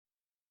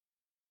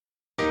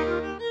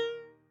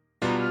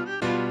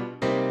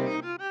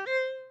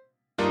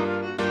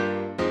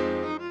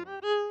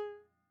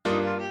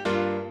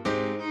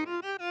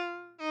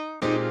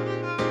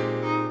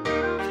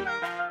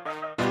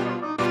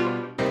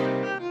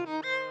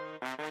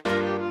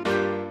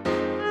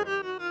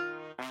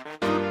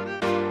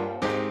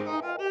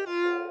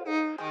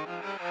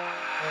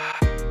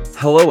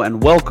Hello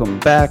and welcome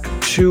back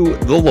to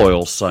The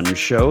Loyal Sons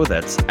Show.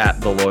 That's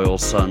at The Loyal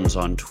Sons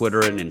on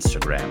Twitter and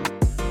Instagram.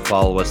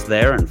 Follow us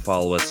there and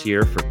follow us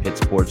here for Pitt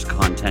sports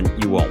content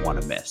you won't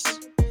want to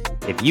miss.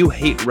 If you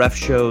hate ref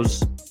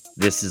shows,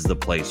 this is the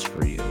place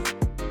for you.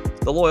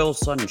 The Loyal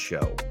Sons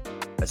Show,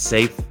 a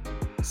safe,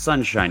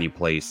 sunshiny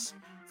place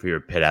for your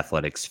Pitt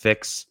athletics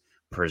fix,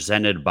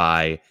 presented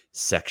by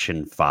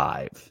Section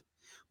 5.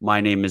 My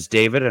name is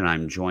David, and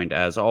I'm joined,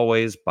 as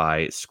always,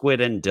 by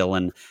Squid and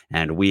Dylan,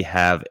 and we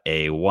have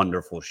a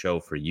wonderful show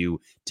for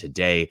you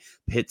today.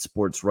 Pitt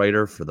sports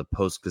writer for the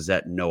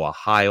Post-Gazette, Noah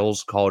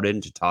Hiles, called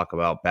in to talk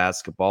about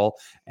basketball,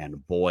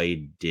 and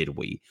boy, did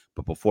we.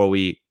 But before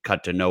we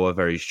cut to Noah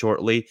very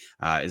shortly,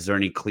 is there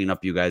any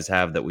cleanup you guys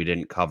have that we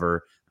didn't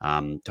cover,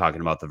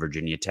 talking about the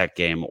Virginia Tech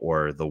game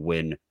or the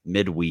win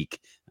midweek,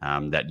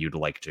 that you'd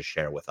like to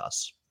share with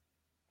us?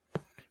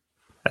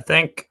 I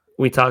think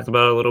we talked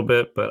about it a little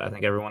bit, but I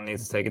think everyone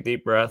needs to take a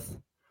deep breath.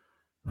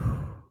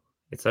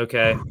 It's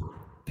okay.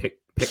 Pitt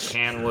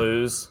can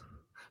lose.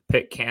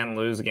 Pitt can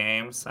lose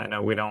games. I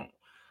know we don't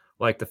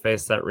like to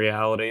face that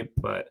reality,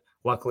 but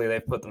luckily they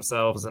put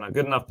themselves in a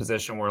good enough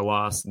position where a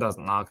loss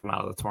doesn't knock them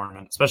out of the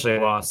tournament, especially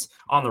a loss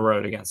on the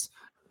road against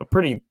a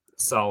pretty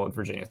solid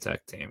Virginia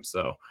Tech team.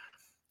 So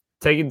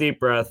take a deep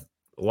breath.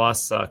 The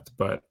loss sucked,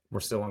 but we're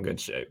still in good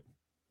shape.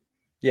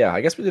 Yeah, I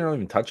guess we didn't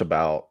even touch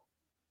about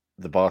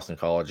the Boston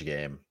College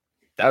game.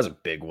 That was a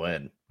big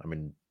win. I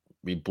mean,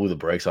 we blew the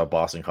brakes off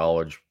Boston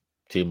College.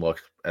 Team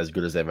looked as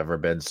good as they've ever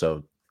been,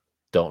 so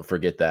don't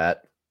forget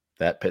that.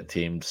 That Pitt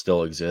team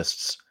still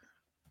exists.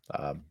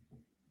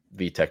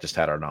 VTech just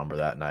had our number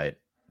that night.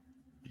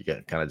 You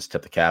can kind of just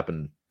tip the cap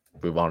and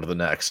move on to the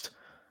next.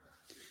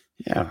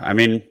 Yeah, I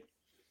mean,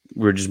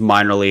 we're just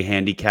minorly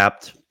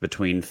handicapped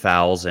between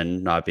fouls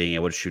and not being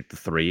able to shoot the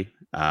three.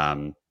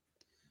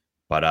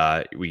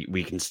 But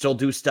we can still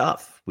do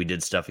stuff. We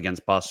did stuff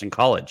against Boston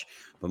College.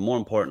 But more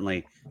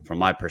importantly, from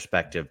my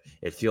perspective,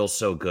 it feels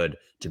so good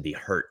to be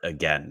hurt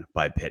again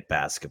by Pitt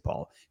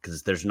basketball,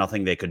 because there's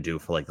nothing they could do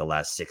for like the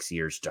last 6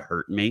 years to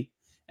hurt me.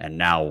 And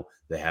now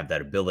they have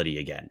that ability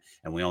again.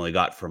 And we only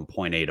got from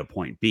point A to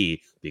point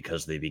B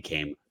because they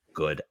became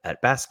good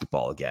at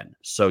basketball again.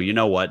 So you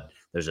know what?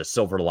 There's a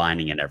silver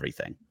lining in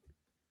everything.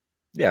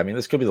 Yeah, I mean,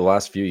 this could be the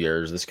last few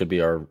years. This could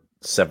be our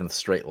 7th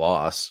straight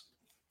loss.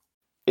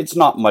 It's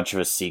not much of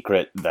a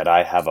secret that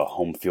I have a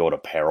home field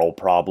apparel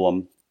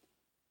problem.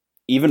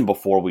 Even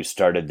before we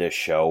started this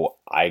show,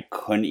 I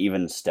couldn't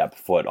even step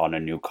foot on a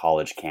new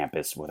college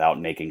campus without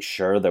making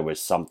sure there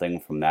was something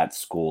from that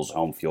school's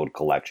home field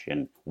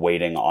collection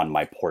waiting on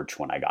my porch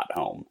when I got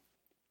home.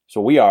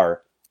 So we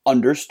are,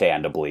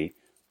 understandably,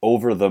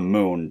 over the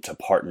moon to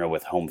partner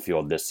with Home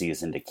Field this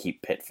season to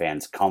keep Pitt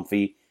fans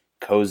comfy,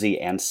 cozy,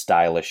 and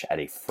stylish at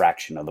a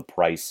fraction of the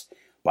price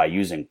by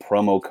using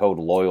promo code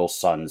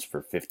LOYALSONS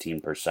for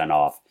 15%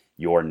 off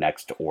your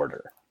next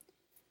order.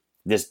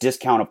 This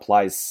discount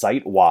applies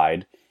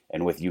site-wide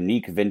and with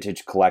unique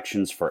vintage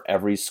collections for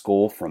every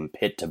school from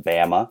Pitt to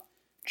Bama,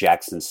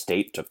 Jackson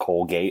State to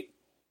Colgate,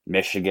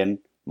 Michigan,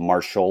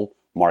 Marshall,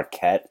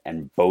 Marquette,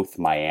 and both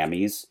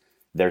Miamis.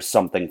 There's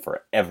something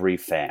for every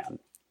fan.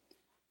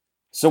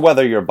 So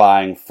whether you're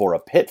buying for a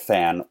Pitt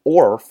fan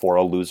or for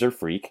a loser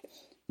freak,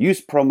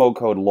 use promo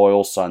code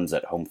LOYALSONS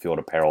at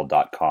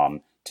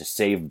homefieldapparel.com to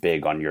save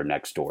big on your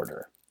next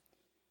order.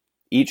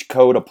 Each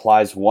code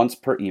applies once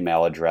per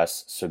email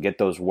address, so get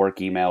those work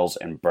emails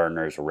and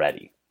burners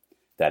ready.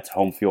 That's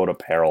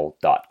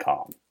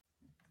homefieldapparel.com.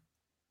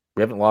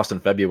 We haven't lost in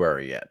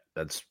February yet.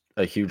 That's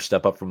a huge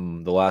step up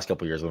from the last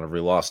couple of years whenever we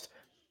lost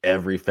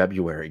every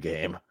February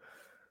game.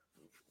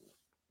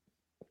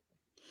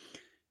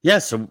 Yeah,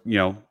 so,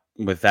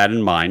 with that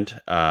in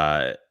mind,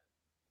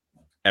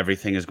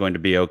 everything is going to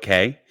be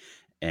okay.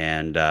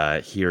 And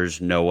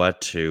here's Noah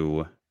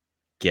to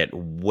get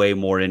way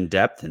more in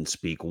depth and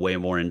speak way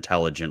more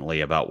intelligently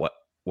about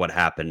what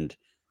happened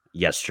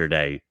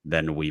yesterday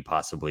than we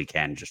possibly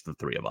can, just the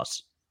three of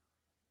us.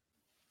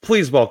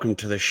 Please welcome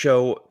to the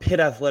show Pitt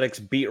Athletics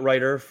beat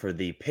writer for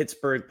the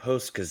Pittsburgh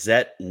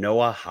Post-Gazette,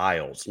 Noah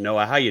Hiles.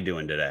 Noah, how you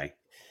doing today?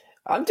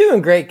 I'm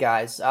doing great,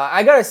 guys.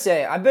 I gotta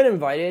say, I've been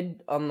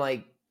invited on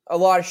like a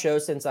lot of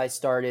shows since I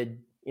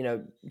started,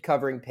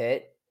 covering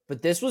Pitt.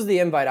 But this was the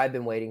invite I've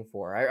been waiting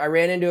for. I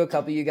ran into a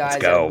couple of you guys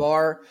at a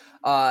bar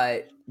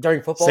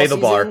during football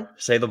season.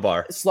 Say the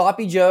bar.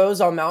 Sloppy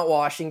Joe's on Mount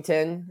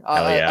Washington.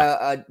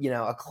 Yeah.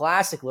 A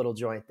classic little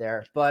joint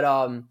there. But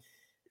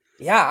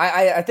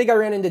I think I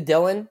ran into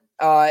Dylan.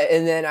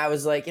 And then I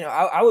was like,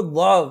 I would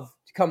love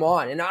to come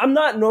on. And I'm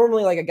not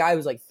normally like a guy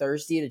who's like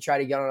thirsty to try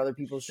to get on other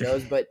people's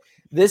shows, but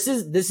this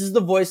is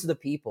the voice of the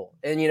people.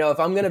 And if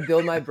I'm gonna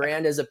build my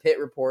brand as a Pitt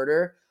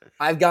reporter,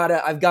 I've got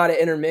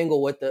to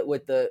intermingle with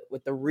the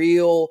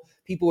real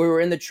people who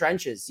are in the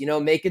trenches,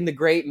 making the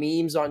great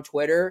memes on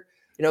Twitter,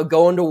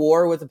 going to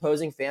war with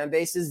opposing fan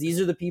bases.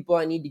 These are the people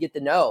I need to get to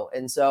know.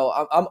 And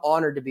so I'm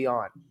honored to be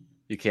on.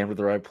 You came to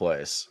the right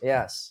place.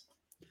 Yes.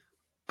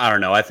 I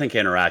don't know. I think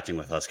interacting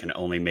with us can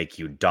only make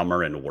you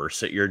dumber and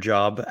worse at your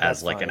job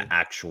as like an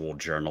actual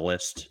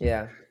journalist.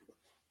 Yeah.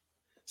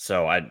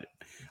 So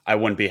I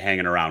wouldn't be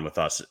hanging around with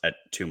us at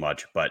too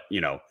much. But,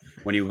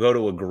 when you go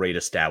to a great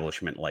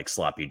establishment like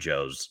Sloppy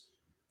Joe's,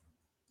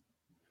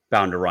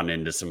 bound to run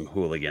into some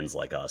hooligans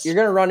like us. You're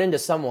going to run into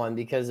someone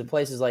because the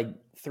place is like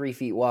 3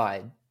 feet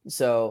wide.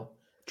 So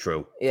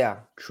True. Yeah.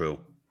 True.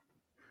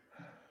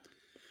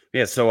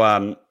 Yeah.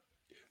 So,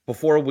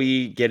 before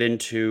we get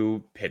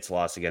into Pitt's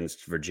loss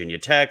against Virginia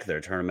Tech, their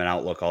tournament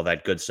outlook, all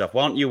that good stuff,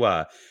 why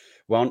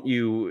don't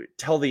you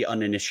tell the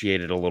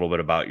uninitiated a little bit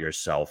about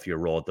yourself, your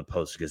role at the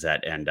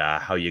Post-Gazette, and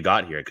how you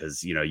got here?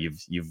 Because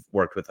you've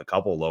worked with a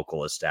couple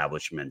local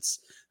establishments,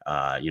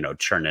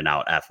 churning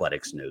out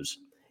athletics news.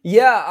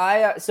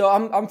 Yeah,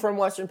 I'm from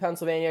Western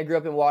Pennsylvania. I grew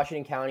up in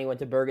Washington County. Went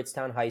to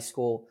Burgettstown High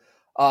School.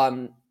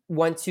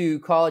 Went to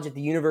college at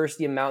the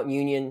University of Mount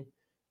Union,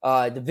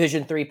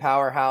 Division III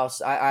powerhouse.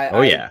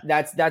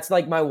 That's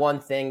like my one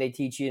thing they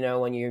teach you.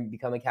 When you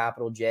become a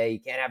capital J, you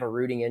can't have a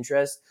rooting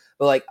interest.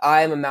 But like,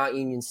 I am a Mount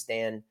Union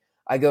stan.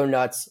 I go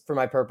nuts for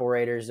my Purple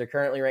Raiders. They're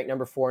currently ranked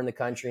number 4 in the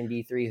country in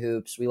D3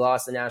 hoops. We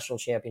lost the national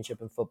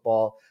championship in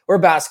football. We're a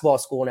basketball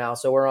school now,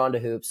 so we're on to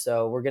hoops.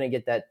 So we're going to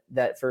get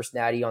that first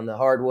natty on the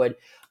hardwood.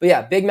 But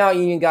yeah, big Mount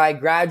Union guy,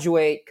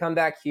 graduate, come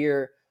back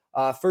here.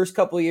 First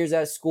couple of years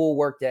out of school,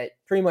 worked at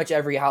pretty much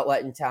every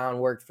outlet in town,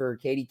 worked for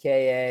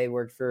KDKA,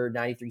 worked for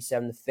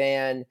 93.7 The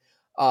Fan.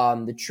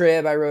 The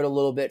Trib, I wrote a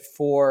little bit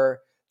for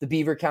the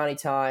Beaver County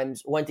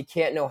Times. Went to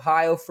Canton,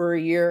 Ohio for a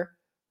year,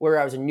 where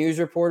I was a news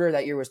reporter.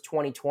 That year was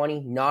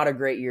 2020. Not a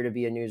great year to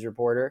be a news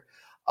reporter.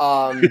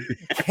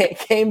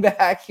 Came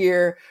back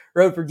here,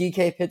 wrote for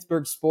DK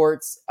Pittsburgh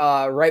Sports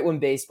right when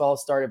baseball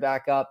started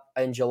back up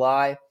in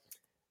July.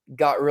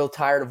 Got real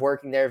tired of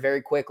working there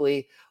very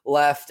quickly.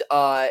 Left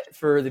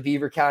for the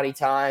Beaver County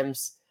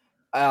Times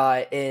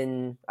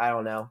in,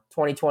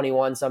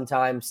 2021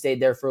 sometime.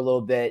 Stayed there for a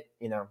little bit,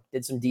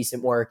 did some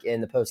decent work,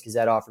 and the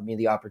Post-Gazette offered me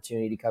the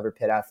opportunity to cover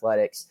Pitt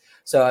athletics.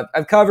 So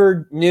I've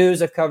covered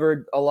news. I've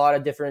covered a lot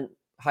of different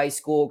high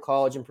school,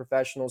 college, and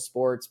professional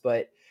sports.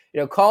 But,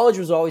 college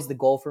was always the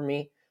goal for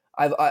me.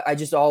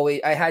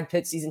 I had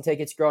Pitt season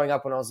tickets growing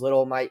up when I was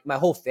little. My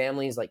whole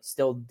family is like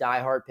still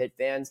diehard Pitt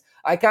fans.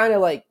 I kind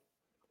of like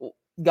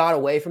got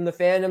away from the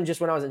fandom just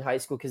when I was in high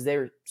school because they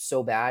were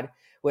so bad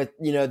with,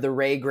 the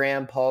Ray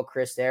Graham, Paul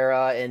Christ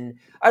era. And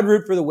I'd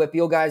root for the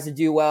Whippeal guys to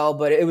do well,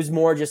 but it was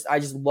more just, I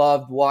just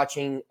loved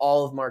watching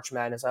all of March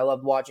Madness. I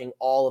loved watching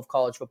all of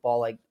college football,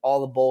 like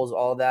all the bowls,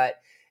 all of that.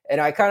 And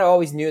I kind of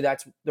always knew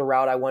that's the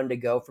route I wanted to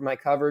go for my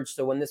coverage.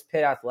 So when this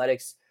Pitt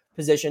athletics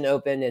position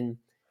opened and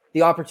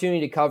the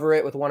opportunity to cover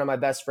it with one of my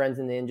best friends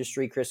in the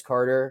industry, Chris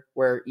Carter,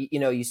 where,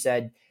 you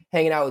said,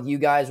 hanging out with you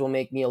guys will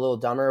make me a little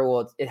dumber.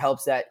 Well, it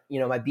helps that,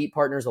 my beat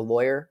partner is a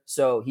lawyer,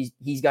 so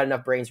he's got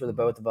enough brains for the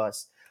both of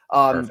us.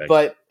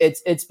 But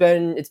it's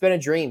been a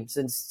dream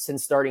since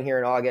starting here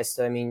in August.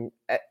 I mean,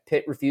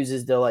 Pitt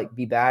refuses to like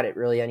be bad at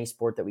really any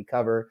sport that we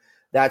cover.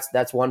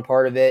 That's one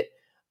part of it.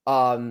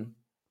 And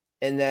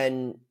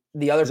then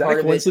the other part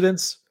of it.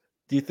 Coincidence?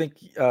 Do you think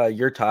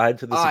you're tied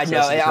to the success no,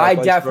 of this I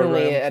athletics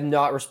definitely program? am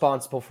not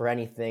responsible for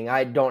anything.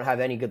 I don't have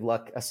any good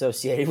luck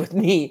associated with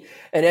me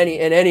in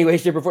any way,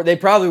 shape, or form. They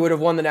probably would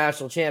have won the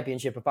national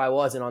championship if I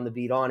wasn't on the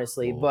beat,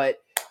 honestly. Ooh.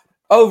 But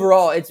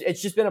overall,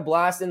 it's just been a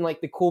blast. And like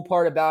the cool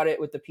part about it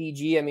with the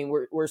PG, I mean,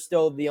 we're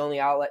still the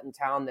only outlet in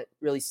town that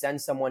really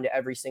sends someone to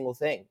every single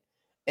thing.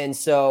 And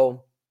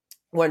so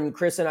when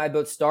Chris and I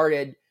both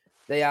started,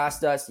 they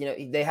asked us,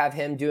 they have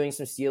him doing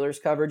some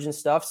Steelers coverage and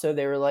stuff. So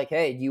they were like,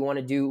 hey, do you want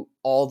to do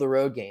all the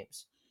road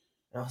games?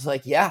 And I was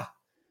like, yeah.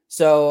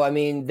 So, I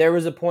mean, there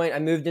was a point I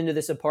moved into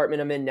this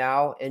apartment I'm in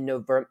now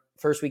in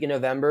first week of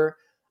November.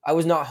 I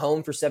was not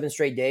home for 7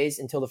 straight days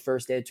until the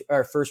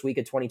first week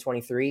of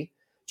 2023,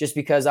 just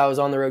because I was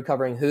on the road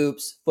covering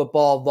hoops,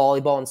 football,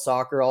 volleyball, and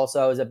soccer.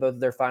 Also, I was at both of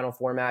their Final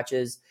Four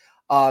matches.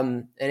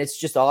 And it's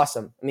just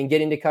awesome. I mean,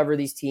 getting to cover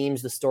these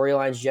teams, the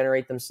storylines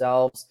generate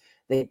themselves.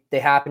 They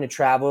happen to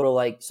travel to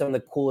like some of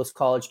the coolest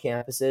college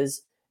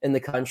campuses in the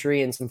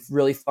country and some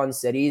really fun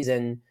cities.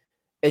 And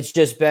it's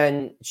just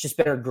been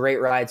a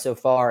great ride so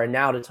far. And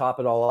now to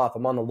top it all off,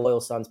 I'm on the Loyal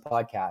Sons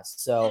podcast.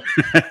 So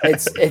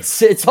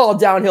it's all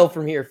downhill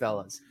from here,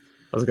 fellas.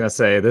 I was going to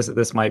say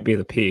this might be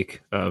the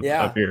peak of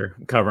your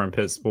covering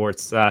Pitt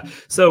sports.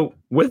 So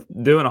with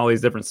doing all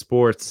these different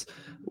sports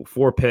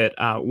for Pitt,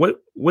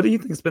 what do you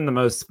think has been the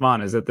most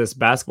fun? Is it this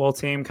basketball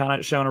team kind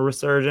of showing a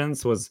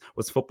resurgence? Was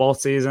football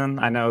season?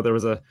 I know there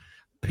was a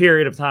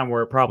period of time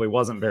where it probably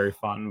wasn't very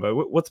fun, but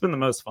what's been the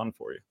most fun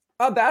for you?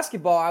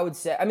 Basketball, I would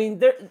say. I mean,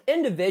 they're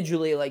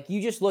individually, like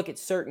you just look at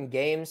certain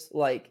games,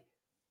 like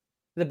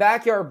the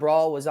backyard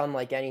brawl was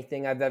unlike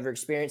anything I've ever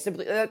experienced.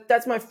 Simply,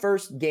 that's my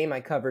first game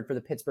I covered for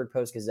the Pittsburgh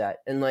Post-Gazette.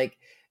 And like,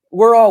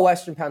 we're all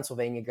Western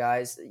Pennsylvania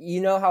guys. You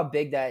know how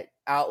big that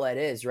outlet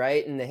is,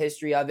 right? And the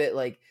history of it.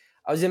 Like,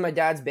 I was in my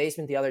dad's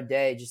basement the other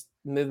day, just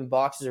moving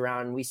boxes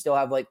around. And we still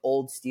have like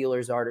old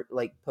Steelers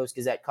like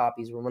Post-Gazette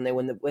copies when they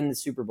win the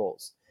Super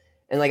Bowls.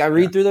 And like, I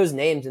read through those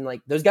names and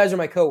like, those guys are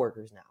my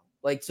coworkers now.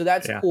 Like, so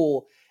that's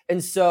cool.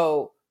 And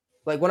so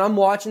like, when I'm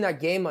watching that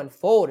game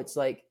unfold, it's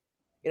like,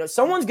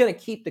 someone's going to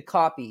keep the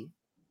copy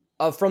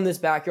from this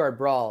backyard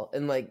brawl.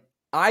 And like,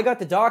 I got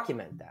to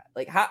document that.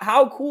 Like,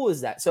 how cool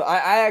is that? So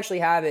I actually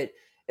have it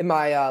in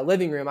my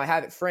living room. I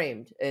have it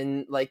framed,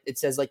 and like it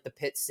says like the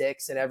Pitt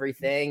Six and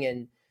everything,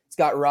 and it's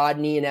got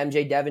Rodney and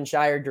MJ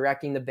Devonshire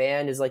directing the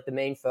band as like the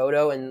main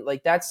photo, and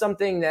like that's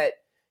something that,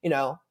 you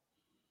know,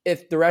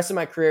 if the rest of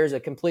my career is a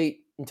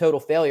complete and total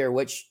failure,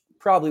 which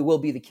probably will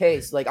be the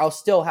case, like I'll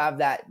still have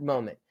that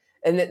moment.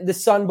 And the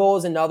Sun Bowl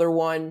is another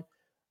one,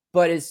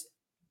 but it's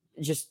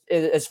just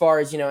as far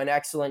as, you know, an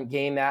excellent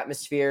game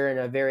atmosphere and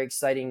a very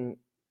exciting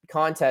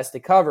contest to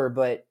cover.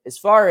 But as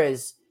far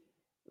as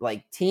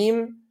like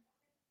team,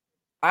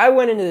 I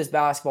went into this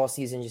basketball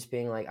season just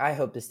being like, I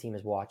hope this team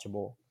is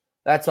watchable.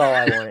 That's all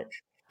I wanted.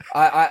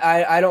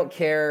 I don't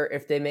care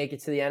if they make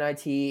it to the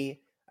NIT.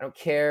 I don't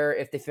care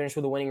if they finish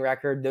with a winning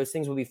record. Those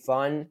things will be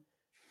fun.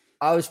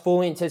 I was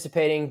fully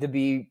anticipating to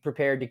be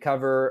prepared to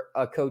cover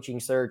a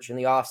coaching search in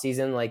the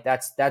offseason. Like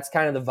that's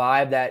kind of the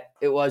vibe that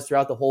it was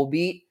throughout the whole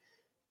beat.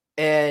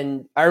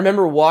 And I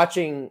remember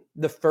watching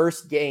the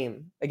first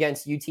game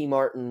against UT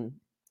Martin,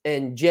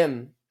 and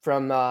Jim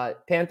from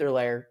Panther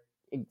Lair,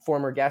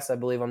 former guest, I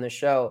believe, on this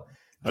show.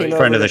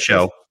 Friend of the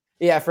show.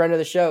 Yeah, friend of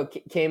the show,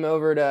 came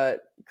over to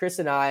Chris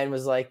and I and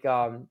was like,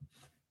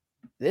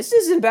 this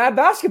isn't bad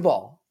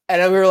basketball.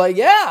 And we were like,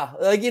 yeah,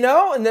 like, you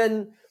know, and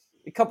then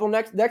a couple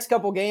next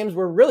couple games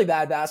were really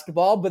bad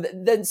basketball. But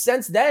then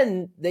since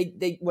then,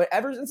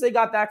 ever since they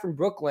got back from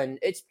Brooklyn,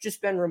 it's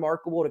just been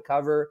remarkable to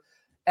cover.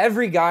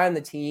 Every guy on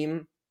the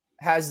team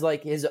has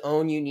like his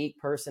own unique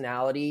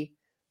personality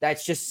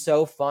that's just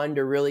so fun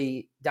to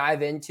really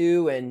dive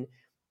into. And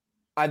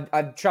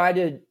I've tried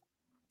to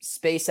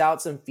space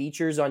out some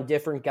features on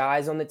different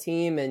guys on the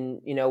team.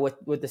 And, you know,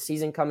 with the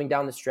season coming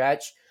down the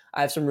stretch,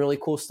 I have some really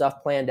cool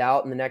stuff planned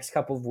out in the next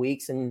couple of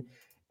weeks. And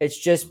it's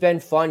just been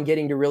fun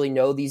getting to really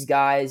know these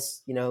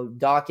guys, you know,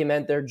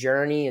 document their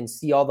journey and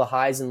see all the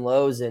highs and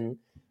lows. And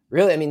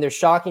really, I mean, they're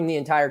shocking the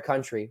entire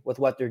country with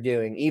what they're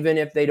doing. Even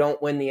if they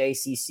don't win the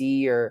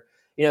ACC or,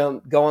 you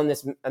know, go on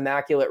this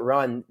immaculate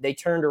run, they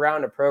turned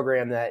around a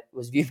program that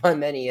was viewed by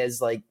many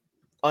as like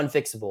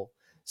unfixable.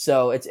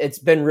 So it's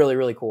been really,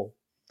 really cool.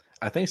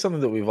 I think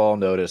something that we've all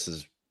noticed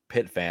as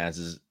Pitt fans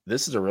is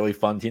this is a really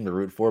fun team to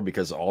root for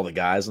because all the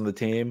guys on the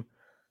team.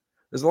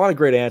 There's a lot of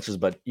great answers,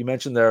 but you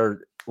mentioned there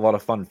are a lot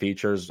of fun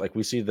features. Like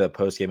we see the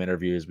post-game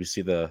interviews, we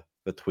see the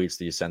tweets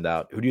that you send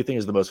out. Who do you think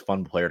is the most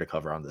fun player to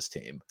cover on this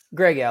team?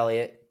 Greg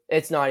Elliott.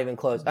 It's not even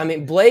close. I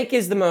mean, Blake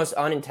is the most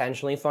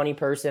unintentionally funny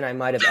person I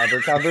might have ever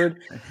covered.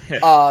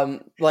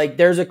 Like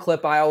there's a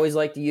clip I always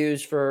like to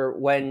use for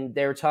when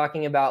they were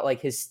talking about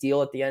like his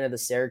steal at the end of the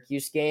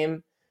Syracuse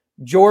game.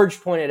 George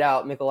pointed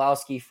out,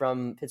 Michalowski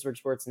from Pittsburgh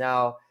Sports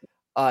Now,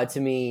 to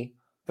me.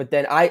 But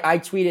then I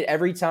tweet it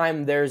every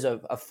time there's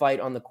a fight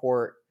on the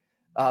court.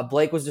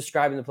 Blake was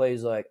describing the play.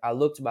 He's like, I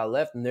looked to my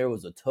left and there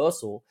was a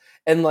tussle.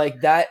 And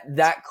like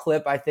that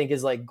clip I think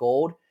is like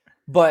gold.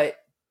 But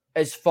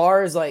as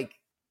far as like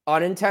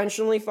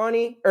unintentionally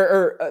funny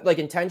or like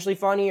intentionally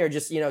funny or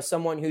just, you know,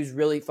 someone who's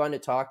really fun to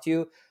talk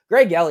to,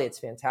 Greg Elliott's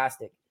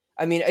fantastic.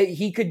 I mean,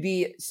 he could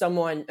be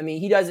someone, I mean,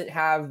 he doesn't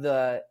have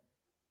the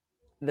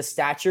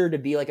stature to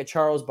be like a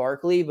Charles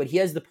Barkley, but he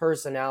has the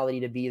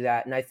personality to be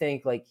that. And I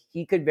think like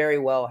he could very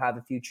well have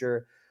a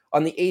future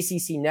on the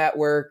ACC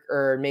network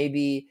or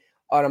maybe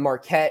on a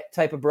Marquette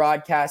type of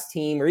broadcast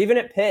team or even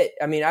at Pitt.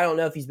 I mean, I don't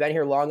know if he's been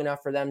here long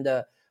enough for them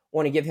to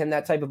want to give him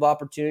that type of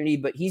opportunity,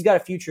 but he's got a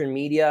future in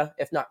media,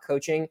 if not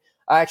coaching.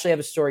 I actually have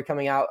a story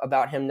coming out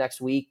about him next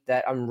week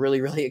that I'm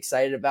really, really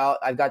excited about.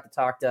 I've got to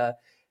talk to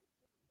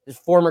his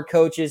former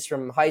coaches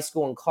from high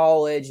school and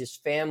college, his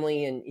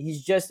family, and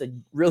he's just a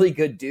really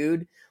good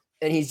dude.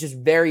 And he's just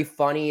very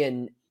funny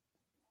and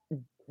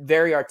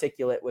very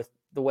articulate with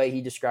the way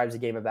he describes the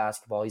game of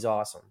basketball. He's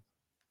awesome.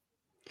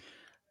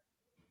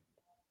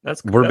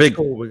 That's big.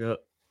 Cool. We got.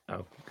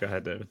 Oh, go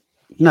ahead, David.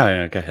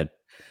 No, go ahead.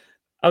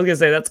 I was gonna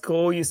say that's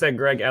cool. You said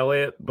Greg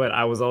Elliott, but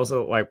I was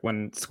also like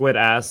when Squid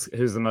asked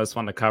who's the most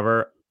fun to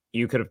cover,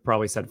 you could have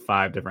probably said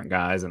 5 different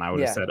guys, and I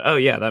would have said, "Oh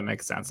yeah, that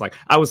makes sense." Like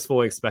I was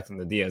fully expecting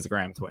the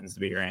Diaz-Graham twins to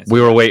be your answer. We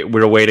were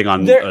waiting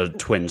on a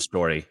twin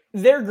story.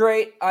 They're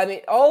great. I mean,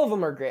 all of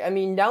them are great. I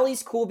mean,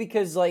 Nellie's cool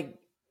because like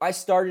I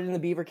started in the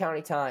Beaver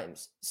County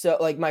Times, so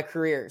like my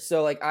career.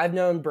 So like I've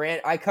known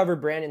I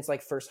covered Brandon's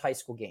like first high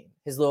school game,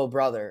 his little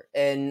brother,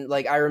 and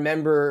like I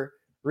remember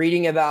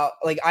reading about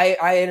like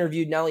I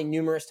interviewed Nelly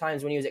numerous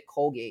times when he was at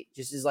Colgate,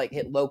 just as like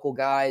hit local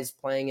guys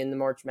playing in the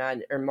March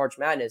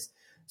Madness.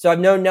 So I've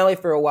known Nelly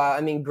for a while.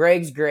 I mean,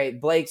 Greg's great,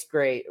 Blake's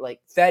great, like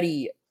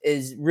Fetty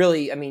is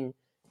really. I mean,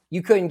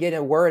 you couldn't get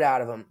a word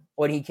out of him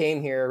when he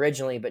came here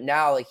originally, but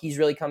now like he's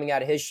really coming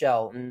out of his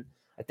shell, and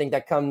I think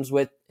that comes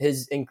with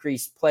his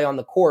increased play on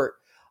the court.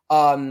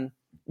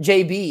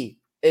 JB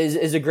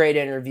is a great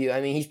interview.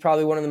 I mean, he's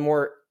probably one of the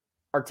more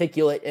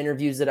articulate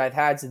interviews that I've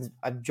had since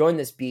I've joined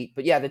this beat.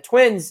 But yeah, the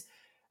twins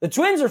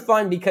are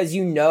fun because,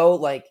 you know,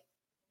 like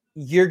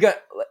you're going to,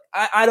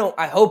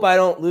 I hope I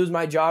don't lose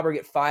my job or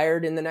get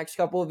fired in the next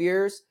couple of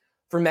years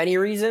for many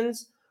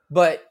reasons,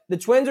 but the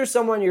twins are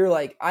someone you're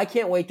like, I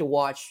can't wait to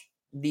watch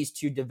these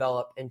two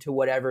develop into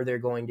whatever they're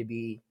going to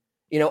be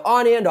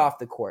on and off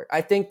the court.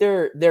 I think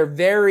they're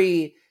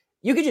very,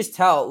 you could just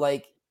tell,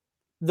 like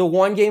the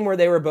one game where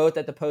they were both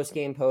at the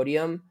post-game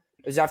podium,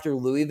 it was after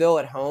Louisville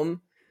at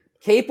home.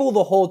 Capel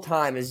the whole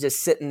time is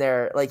just sitting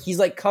there, like he's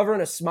like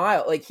covering a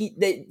smile. Like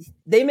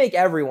they make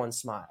everyone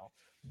smile.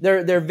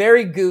 They're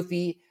very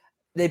goofy.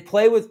 They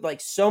play with like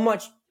so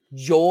much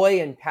joy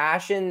and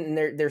passion,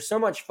 and they're so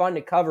much fun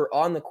to cover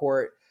on the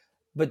court.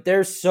 But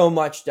there's so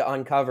much to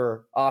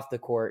uncover off the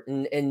court,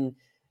 and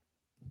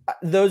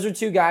those are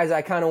two guys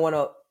I kind of want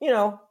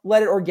to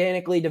let it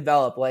organically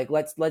develop. Like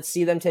let's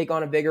see them take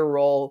on a bigger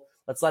role.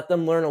 Let's let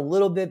them learn a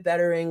little bit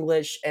better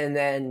English, and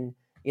then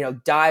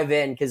dive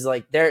in, because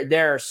like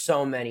there are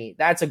so many.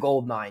 That's a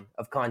gold mine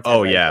of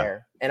content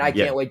there. And I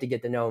can't wait to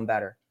get to know them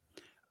better.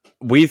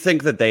 We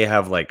think that they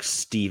have like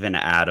Steven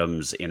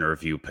Adams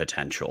interview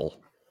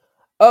potential.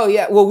 Oh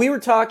yeah. Well, we were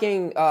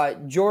talking,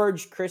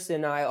 George, Kristen,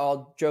 and I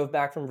all drove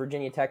back from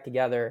Virginia Tech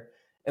together,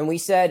 and we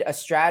said a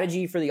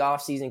strategy for the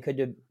offseason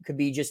could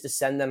be just to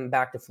send them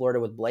back to Florida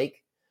with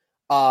Blake,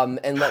 and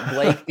let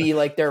Blake be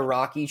like their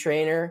Rocky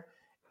trainer.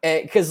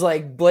 Because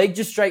like Blake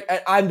just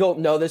I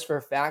don't know this for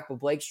a fact, but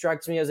Blake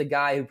strikes me as a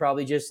guy who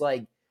probably just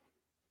like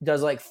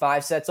does like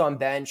 5 sets on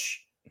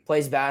bench,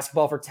 plays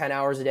basketball for 10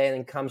 hours a day, and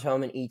then comes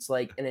home and eats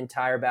like an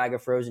entire bag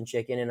of frozen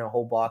chicken and a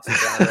whole box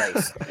of brown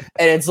rice.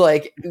 And it's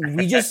like,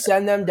 we just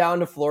send them down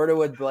to Florida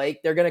with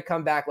Blake. They're going to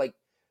come back like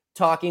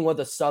talking with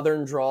a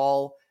Southern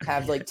drawl,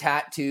 have like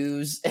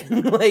tattoos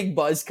and like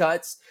buzz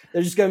cuts.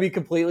 They're just going to be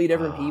completely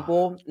different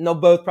people. And they'll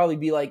both probably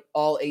be like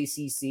all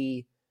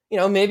ACC.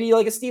 Maybe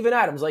like a Steven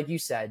Adams, like you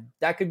said.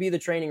 That could be the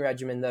training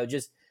regimen, though.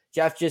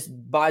 Jeff just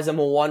buys them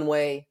a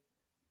one-way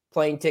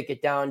plane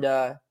ticket down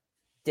to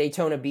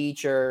Daytona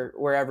Beach or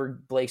wherever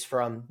Blake's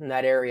from in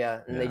that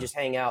area, and they just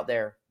hang out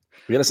there.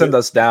 We got to send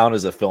us down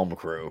as a film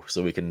crew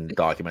so we can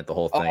document the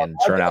whole thing and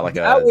turn out like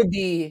that would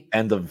be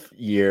end of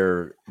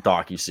year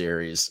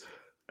docu-series.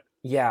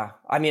 Yeah,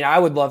 I mean, I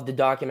would love to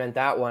document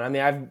that one. I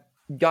mean,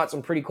 I've got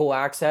some pretty cool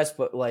access,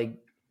 but like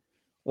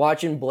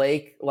watching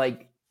Blake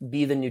like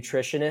be the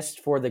nutritionist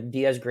for the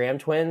Diaz-Graham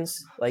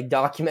twins, like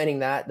documenting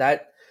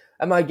that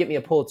might get me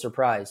a Pulitzer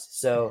Prize.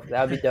 So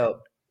that would be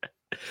dope.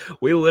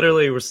 We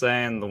literally were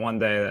saying the one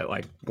day that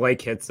like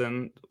Blake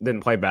Hitson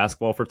didn't play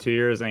basketball for 2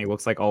 years, and he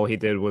looks like all he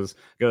did was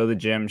go to the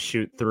gym,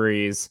 shoot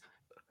threes,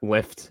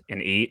 lift,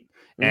 and eat.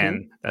 Mm-hmm.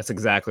 And that's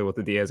exactly what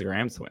the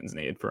Diaz-Graham twins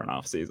need for an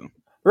off season.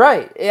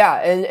 Right. Yeah.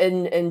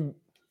 And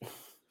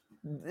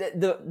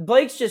the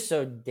Blake's just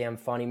so damn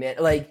funny, man.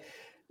 Like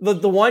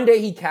the one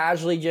day he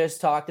casually just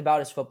talked about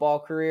his football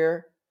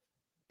career.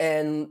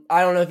 And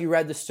I don't know if you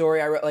read the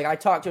story. I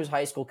talked to his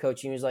high school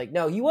coach, and he was like,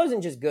 no, he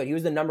wasn't just good. He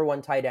was the number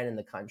 1 tight end in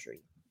the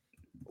country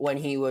when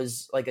he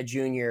was like a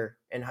junior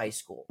in high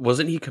school.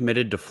 Wasn't he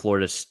committed to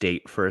Florida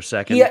State for a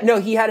second?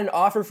 He had an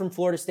offer from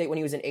Florida State when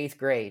he was in 8th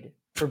grade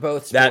for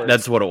both sports.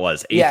 That's what it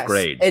was, 8th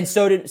grade. And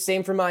so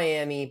same for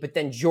Miami, but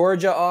then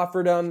Georgia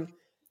offered him.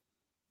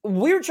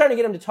 We were trying to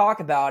get him to talk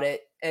about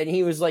it, and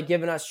he was like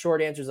giving us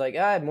short answers like,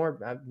 I have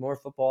more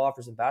football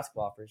offers than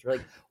basketball offers. We're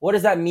like, what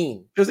does that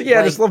mean? Because I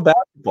just love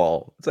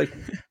basketball. It's like,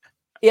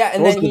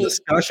 and then the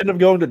discussion of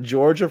going to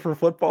Georgia for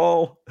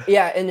football.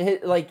 Yeah,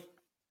 and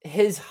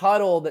his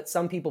huddle that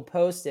some people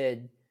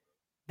posted,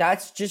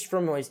 that's just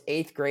from his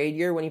 8th grade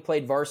year when he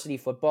played varsity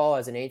football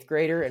as an 8th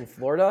grader in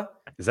Florida.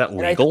 Is that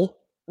legal?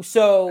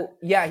 So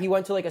yeah, he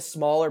went to like a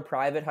smaller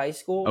private high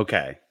school.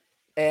 Okay.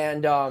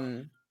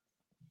 And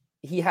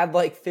he had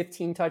like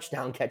 15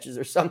 touchdown catches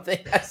or something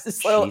as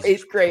this little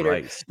 8th grader.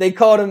 Christ. They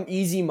called him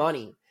Easy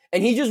Money.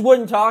 And he just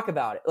wouldn't talk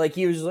about it. Like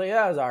he was like,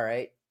 yeah, it was all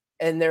right.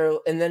 And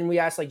then we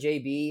asked like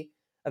JB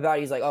about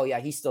it. He's like, oh yeah,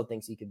 he still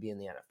thinks he could be in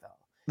the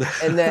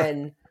NFL. And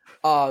then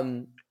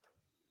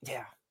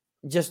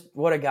just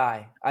what a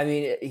guy. I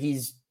mean,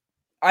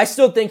 I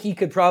still think he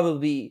could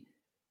probably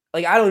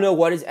like, I don't know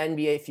what his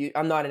NBA future.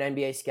 I'm not an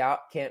NBA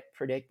scout. Can't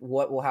predict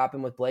what will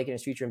happen with Blake in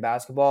his future in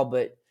basketball,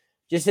 but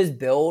just his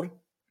build,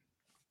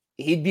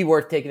 he'd be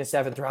worth taking a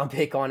 7th round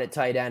pick on at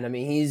tight end. I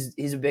mean,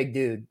 he's a big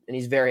dude and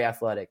he's very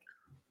athletic.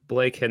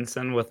 Blake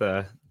Hinson with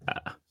a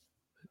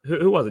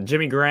who was it?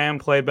 Jimmy Graham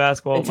played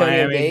basketball at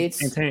Antonio Miami.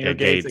 Gates. Antonio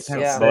Gates.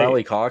 Yeah.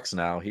 Riley Cox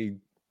now. He's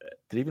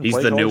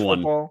the new one.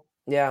 Football?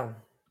 Yeah.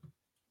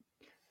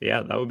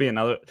 Yeah, that would be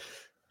another.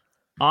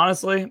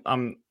 Honestly,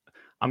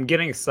 I'm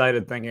getting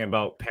excited thinking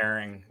about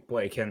pairing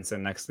Blake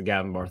Hinson next to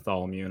Gavin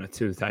Bartholomew in a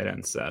 2 tight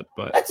end set.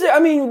 But that's it. I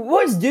mean,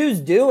 what's dudes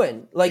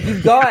doing? Like,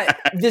 you've got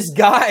this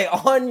guy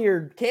on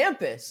your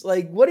campus.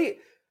 Like, what do you?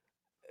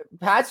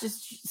 Pat's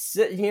just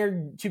sitting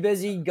here too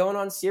busy going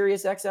on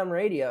Sirius XM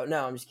radio.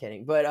 No, I'm just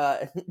kidding.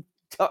 But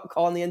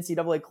calling the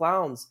NCAA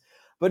clowns.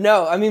 But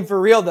no, I mean, for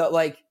real though,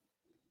 like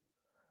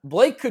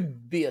Blake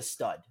could be a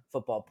stud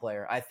football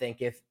player. I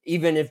think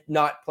even if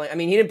not playing. I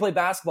mean, he didn't play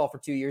basketball for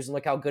 2 years, and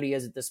look how good he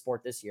is at this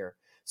sport this year.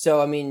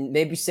 So, I mean,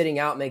 maybe sitting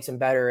out makes him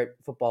better at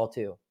football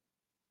too.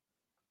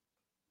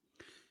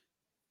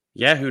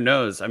 Yeah, who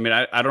knows? I mean,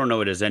 I don't know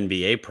what his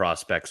NBA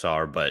prospects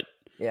are, but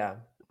yeah.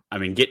 I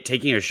mean,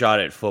 taking a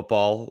shot at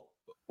football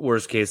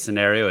worst case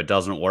scenario, it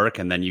doesn't work,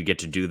 and then you get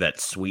to do that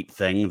sweet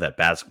thing that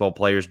basketball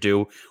players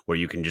do, where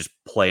you can just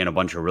play in a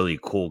bunch of really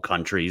cool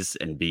countries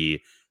and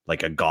be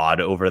like a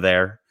god over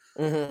there.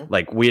 Mm-hmm.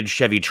 Like we had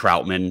Chevy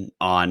Troutman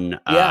on,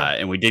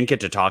 and we didn't get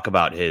to talk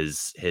about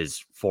his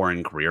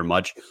foreign career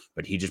much,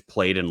 but he just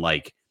played in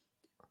like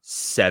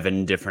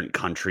 7 different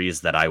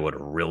countries that I would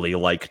really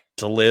like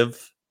to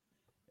live,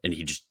 and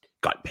he just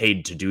got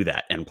paid to do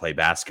that and play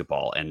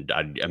basketball. And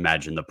I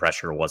imagine the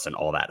pressure wasn't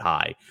all that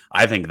high.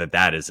 I think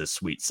that is a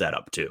sweet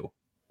setup too.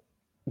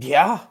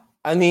 Yeah.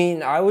 I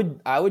mean, I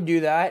would do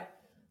that.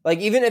 Like,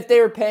 even if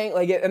they were paying,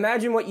 like,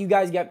 imagine what you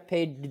guys get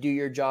paid to do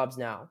your jobs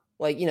now.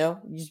 Like, you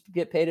just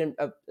get paid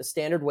a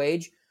standard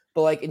wage,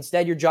 but like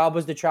instead your job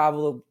was to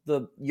travel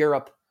the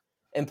Europe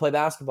and play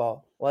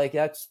basketball. Like,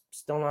 that's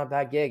still not a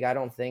bad gig, I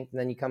don't think. And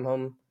then you come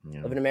home,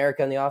 live in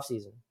America in the off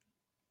season.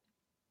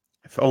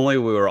 If only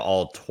we were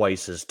all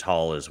twice as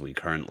tall as we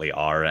currently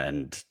are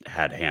and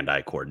had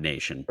hand-eye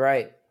coordination.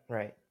 Right.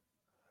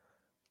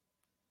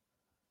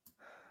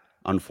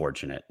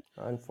 Unfortunate.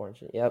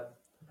 Yep.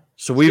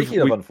 So Speaking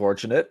of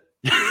unfortunate,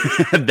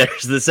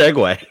 there's the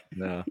segue.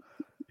 No.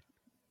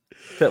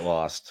 Pitt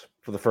lost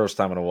for the first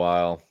time in a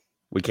while.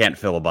 We can't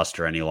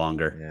filibuster any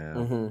longer. Yeah.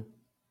 Mm-hmm.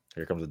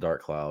 Here comes a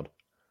dark cloud.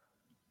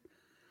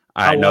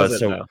 I know.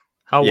 So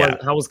how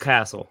was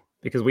Castle?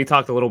 Because we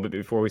talked a little bit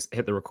before we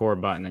hit the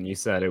record button, and you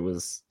said it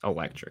was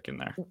electric in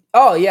there.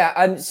 Oh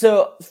yeah.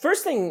 So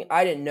first thing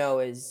I didn't know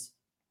is,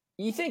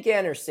 you think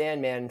Enter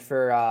Sandman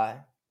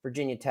for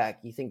Virginia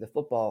Tech, you think the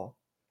football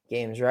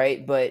games,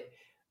 right? But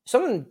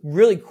something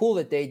really cool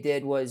that they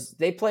did was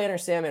they play Enter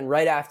Sandman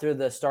right after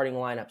the starting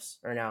lineups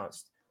are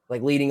announced,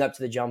 like leading up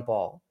to the jump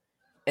ball,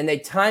 and they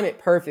time it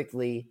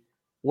perfectly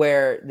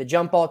where the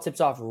jump ball tips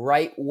off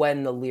right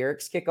when the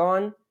lyrics kick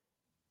on.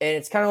 And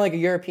it's kind of like a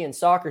European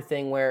soccer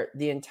thing where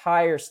the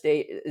entire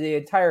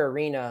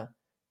arena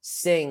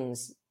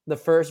sings the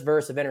first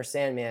verse of Enter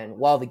Sandman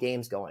while the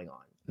game's going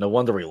on. No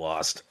wonder we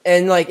lost.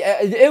 And like,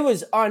 it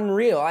was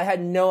unreal. I had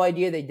no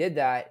idea they did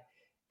that.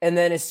 And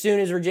then as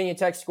soon as Virginia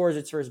Tech scores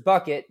its first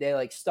bucket, they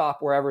like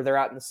stop wherever they're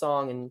at in the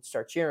song and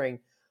start cheering.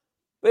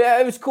 But yeah,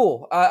 it was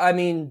cool. I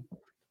mean,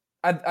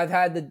 I've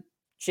had the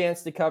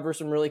chance to cover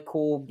some really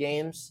cool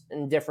games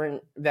in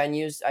different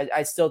venues.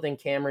 I still think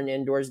Cameron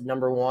Indoor is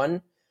number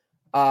one.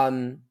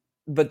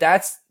 But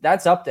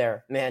that's up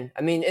there, man.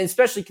 I mean,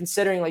 especially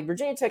considering like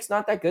Virginia Tech's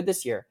not that good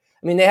this year.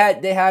 I mean, they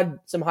had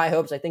some high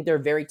hopes. I think they're a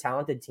very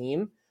talented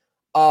team.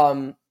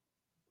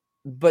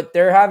 But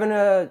they're having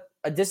a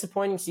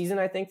disappointing season,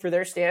 I think, for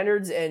their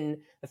standards. And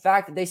the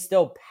fact that they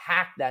still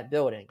packed that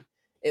building,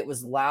 it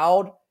was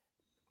loud,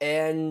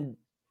 and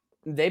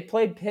they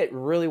played Pitt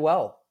really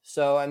well.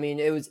 So, I mean,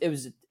 it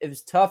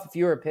was tough if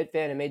you were a Pitt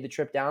fan and made the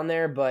trip down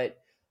there, but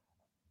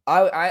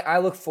I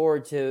look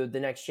forward to the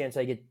next chance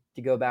I get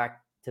to go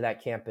back to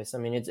that campus. I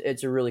mean,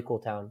 it's a really cool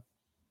town.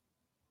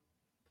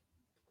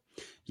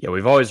 Yeah,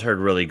 we've always heard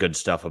really good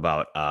stuff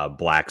about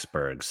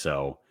Blacksburg.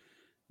 So,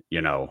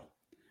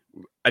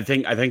 I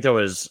think there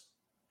was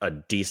a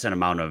decent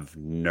amount of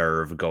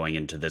nerve going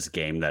into this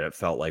game that it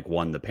felt like,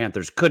 one, the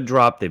Panthers could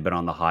drop. They've been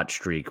on the hot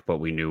streak, but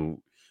we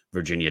knew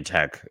Virginia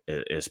Tech,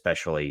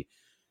 especially,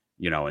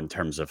 in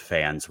terms of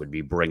fans, would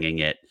be bringing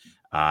it.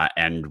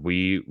 And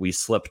we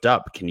slipped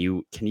up. Can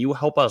you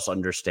help us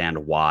understand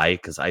why?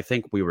 Because I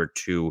think we were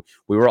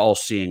all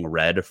seeing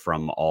red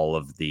from all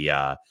of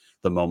the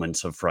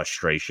moments of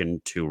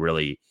frustration to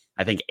really,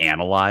 I think,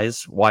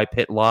 analyze why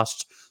Pitt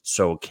lost.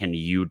 So can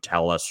you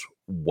tell us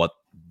what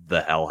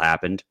the hell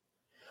happened?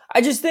 I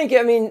just think,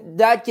 I mean,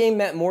 that game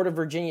meant more to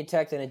Virginia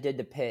Tech than it did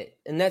to Pitt.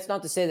 And that's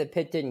not to say that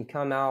Pitt didn't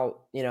come out,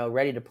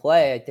 ready to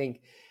play. I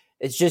think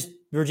it's just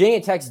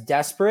Virginia Tech's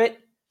desperate.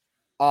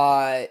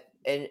 And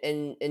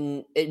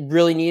it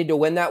really needed to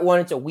win that one.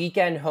 It's a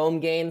weekend home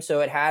game,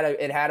 so it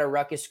had a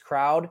ruckus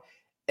crowd.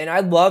 And I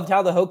loved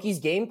how the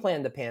Hokies game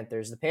planned the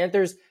Panthers. The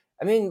Panthers,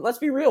 I mean, let's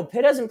be real,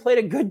 Pitt hasn't played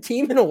a good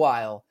team in a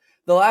while.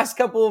 The last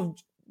couple of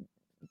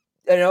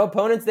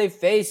opponents they've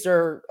faced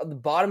are the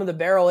bottom of the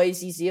barrel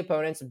ACC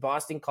opponents,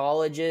 Boston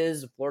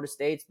Colleges, Florida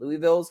States,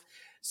 Louisville's.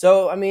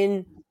 So, I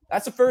mean,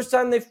 that's the first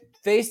time they've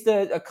faced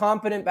a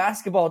competent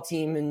basketball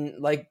team in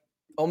like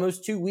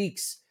almost 2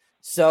 weeks.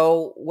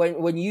 So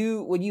when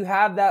you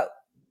have that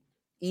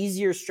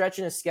easier stretch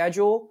in a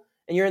schedule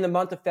and you're in the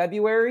month of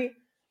February,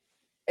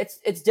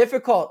 it's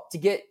difficult to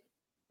get,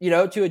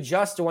 to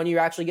adjust to when you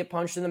actually get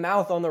punched in the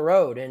mouth on the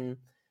road. And,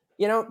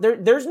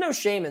 there's no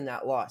shame in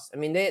that loss. I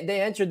mean,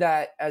 they entered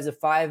that as a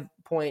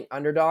 5-point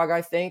underdog,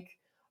 I think.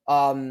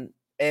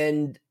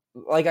 And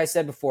like I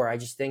said before, I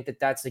just think that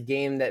that's a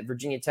game that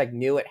Virginia Tech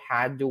knew it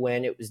had to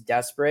win. It was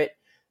desperate.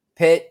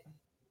 Pitt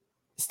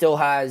still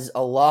has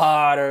a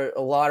lot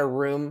of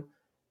room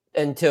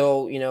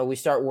until, we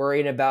start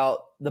worrying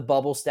about the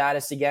bubble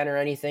status again or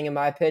anything, in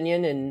my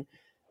opinion. And,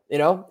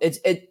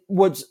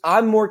 what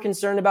I'm more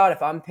concerned about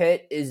if I'm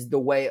Pitt is the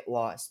way it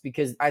lost,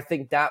 because I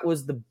think that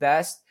was the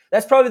best.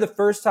 That's probably the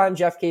first time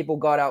Jeff Capel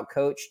got out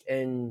coached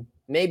in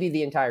maybe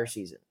the entire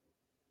season.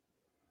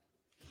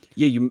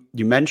 Yeah,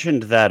 you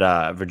mentioned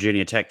that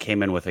Virginia Tech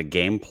came in with a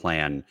game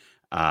plan.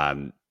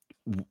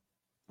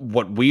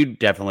 What we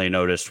definitely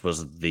noticed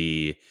was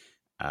the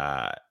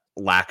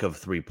lack of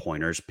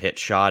three-pointers Pitt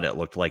shot. It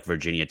looked like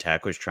Virginia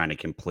Tech was trying to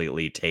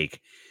completely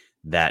take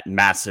that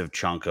massive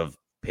chunk of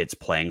Pitt's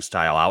playing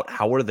style out.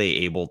 How were they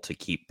able to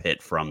keep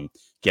Pitt from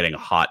getting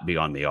hot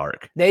beyond the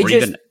arc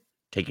even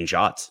taking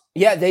shots?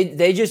 Yeah,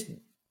 they just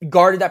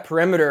guarded that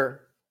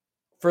perimeter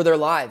for their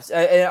lives.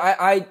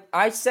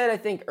 I said, I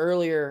think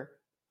earlier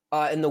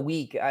in the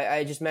week,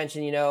 I just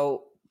mentioned,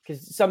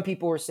 because some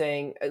people were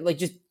saying, like,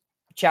 just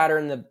chatter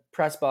in the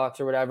press box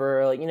or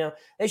whatever, like,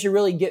 they should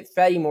really get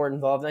Fetty more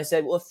involved. And I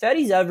said, well, if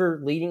Fetty's ever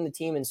leading the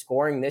team in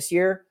scoring this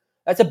year,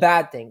 that's a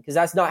bad thing, because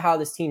that's not how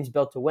this team's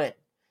built to win.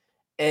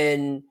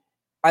 And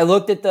I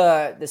looked at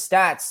the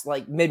stats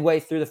like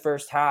midway through the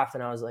first half,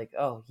 and I was like,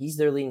 oh, he's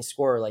their leading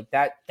scorer. Like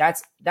that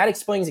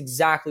explains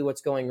exactly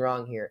what's going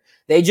wrong here.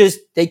 They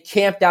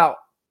camped out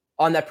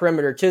on that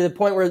perimeter to the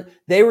point where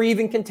they were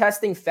even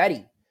contesting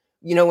Fetty.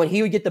 When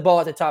he would get the ball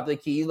at the top of the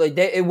key,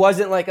 it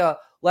wasn't like a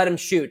let him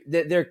shoot.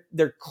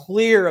 Their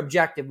clear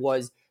objective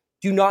was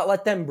do not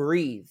let them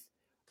breathe.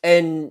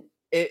 And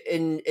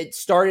it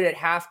started at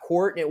half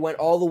court and it went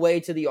all the way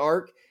to the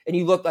arc. And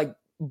you looked like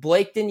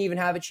Blake didn't even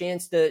have a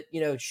chance to,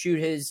 shoot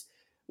his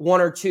one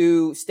or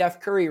two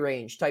Steph Curry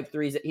range type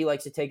threes that he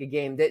likes to take a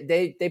game.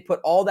 They put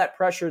all that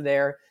pressure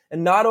there.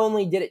 And not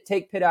only did it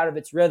take Pitt out of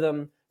its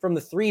rhythm from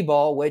the three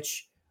ball,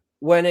 which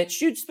when it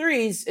shoots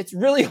threes, it's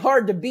really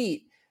hard to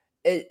beat.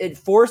 It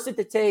forced it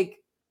to take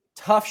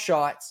tough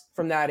shots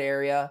from that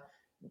area,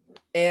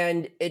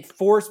 and it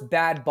forced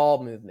bad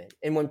ball movement.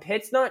 And when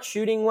Pitt's not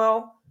shooting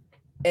well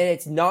and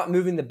it's not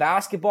moving the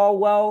basketball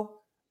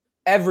well,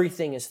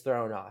 everything is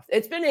thrown off.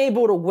 It's been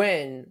able to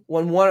win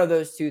when one of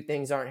those two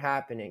things aren't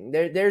happening.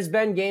 There's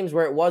been games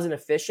where it wasn't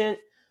efficient,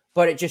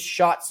 but it just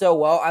shot so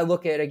well. I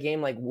look at a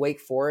game like Wake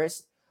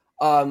Forest,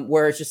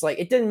 where it's just like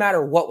it didn't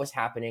matter what was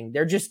happening.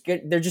 They're just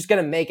going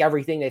to make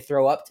everything they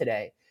throw up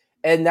today,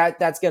 and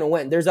that's going to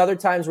win. There's other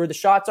times where the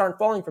shots aren't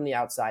falling from the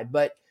outside,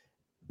 but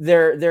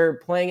they're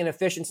playing an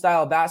efficient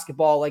style of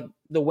basketball, like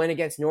the win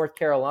against North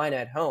Carolina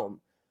at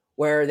home,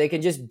 where they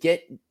can just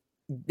get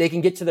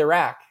to the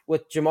rack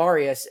with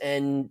Jamarius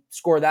and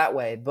score that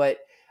way. But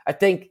I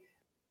think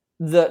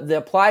the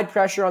applied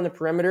pressure on the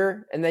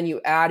perimeter, and then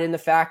you add in the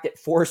fact that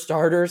 4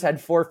 starters had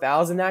 4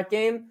 fouls in that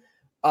game,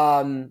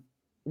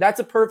 that's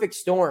a perfect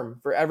storm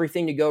for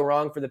everything to go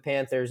wrong for the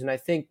Panthers. And I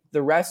think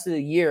the rest of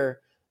the year,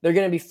 they're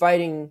going to be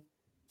fighting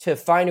to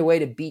find a way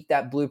to beat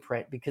that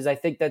blueprint, because I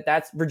think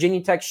that's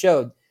Virginia Tech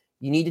showed.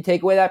 You need to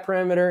take away that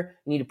perimeter.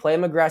 You need to play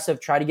them aggressive,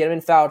 try to get them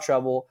in foul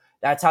trouble.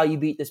 That's how you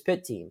beat this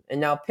Pitt team.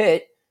 And now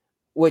Pitt,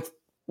 with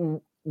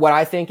what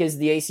I think is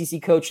the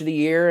ACC Coach of the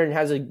Year and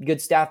has a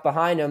good staff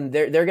behind them,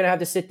 they're going to have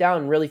to sit down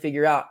and really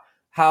figure out,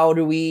 how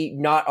do we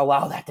not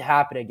allow that to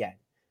happen again?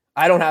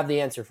 I don't have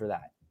the answer for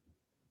that.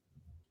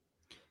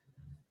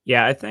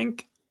 Yeah, I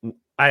think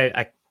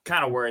I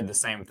kind of worried the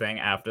same thing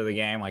after the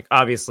game. Like,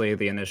 obviously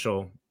the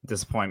initial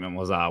disappointment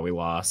was, we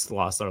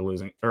lost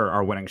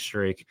our winning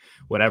streak,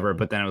 whatever.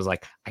 But then it was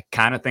like, I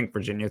kind of think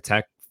Virginia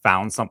Tech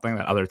found something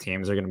that other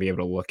teams are going to be able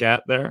to look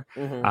at there,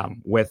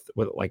 with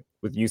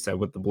you said,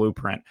 with the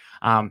blueprint.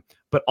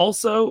 But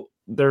also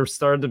there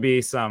started to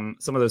be some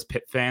of those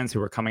Pitt fans who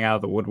were coming out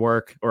of the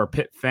woodwork, or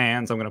Pitt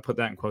fans, I'm going to put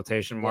that in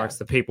quotation marks,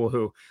 the people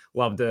who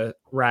love to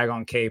rag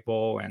on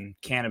Capel and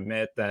can't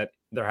admit that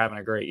they're having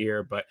a great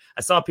year. But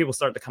I saw people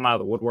start to come out of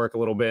the woodwork a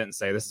little bit and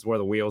say, this is where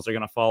the wheels are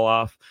going to fall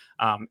off.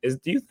 Do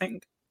you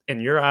think, in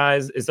your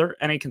eyes, is there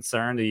any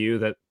concern to you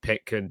that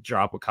Pitt could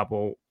drop a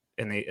couple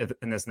in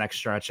this next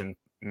stretch and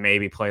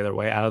maybe play their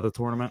way out of the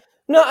tournament?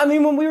 No, I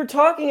mean, when we were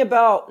talking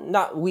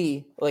about,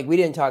 we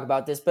didn't talk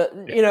about this, but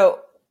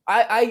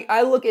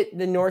I look at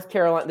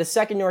the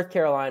second North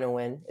Carolina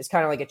win is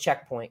kind of like a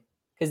checkpoint,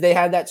 because they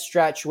had that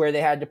stretch where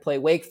they had to play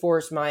Wake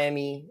Forest,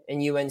 Miami, and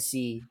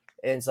UNC.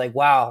 And it's like,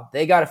 wow,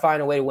 they got to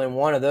find a way to win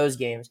one of those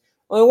games.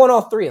 Well, they won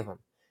all 3 of them.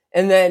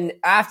 And then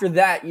after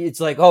that, it's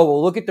like, oh,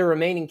 well, look at the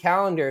remaining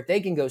calendar. If they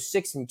can go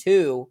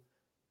 6-2,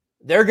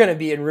 they're going to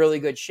be in really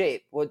good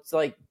shape. Well, it's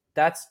like,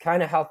 that's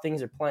kind of how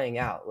things are playing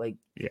out. Like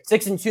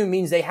 6-2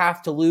 means they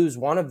have to lose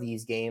one of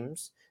these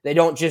games. They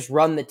don't just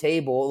run the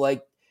table.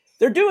 Like,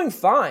 they're doing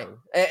fine.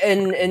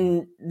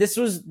 And this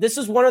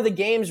is one of the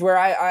games where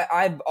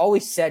I've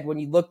always said, when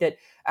you looked at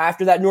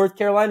after that North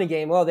Carolina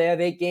game, well, they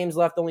have 8 games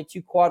left, only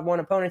 2 quad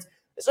 1 opponents.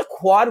 It's a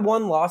quad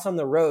 1 loss on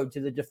the road to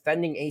the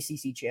defending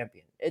ACC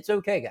champion. It's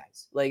okay,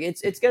 guys. Like,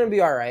 it's going to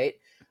be all right.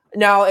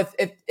 Now, if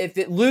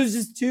it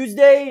loses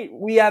Tuesday,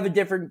 we have a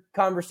different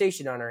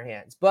conversation on our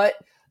hands. But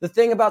the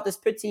thing about this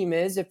Pitt team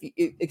is,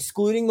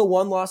 excluding the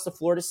 1 loss to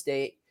Florida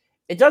State,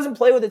 it doesn't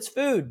play with its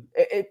food.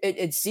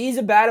 It sees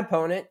a bad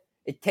opponent.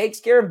 It takes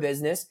care of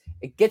business.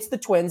 It gets the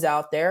Twins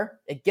out there.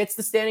 It gets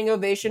the standing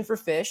ovation for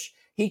Fish.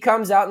 He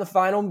comes out in the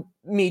final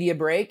media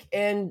break,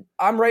 and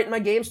I'm writing my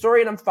game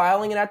story, and I'm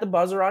filing it at the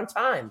buzzer on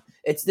time.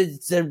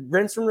 It's a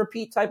rinse and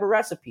repeat type of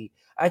recipe.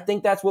 I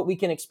think that's what we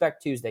can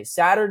expect Tuesday.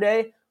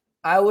 Saturday,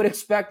 I would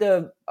expect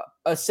a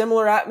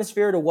similar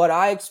atmosphere to what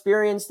I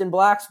experienced in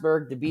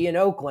Blacksburg to be in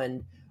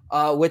Oakland,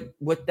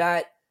 with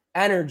that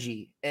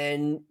energy,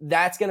 and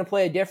that's going to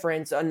play a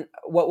difference on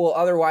what will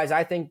otherwise,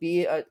 I think,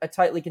 be a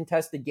tightly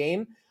contested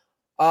game.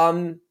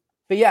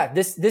 But yeah,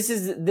 this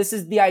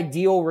is the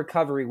ideal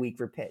recovery week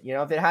for Pitt. You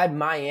know, if it had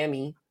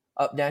Miami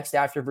up next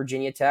after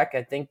Virginia Tech,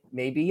 I think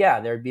maybe,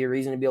 there'd be a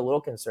reason to be a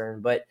little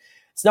concerned, but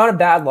it's not a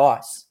bad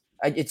loss.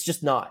 It's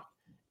just not.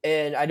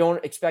 And I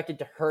don't expect it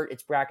to hurt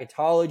its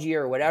bracketology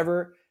or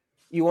whatever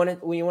you want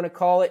to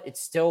call it.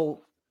 It's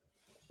still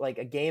like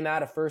a game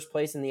out of first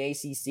place in the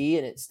ACC,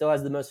 and it still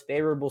has the most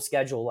favorable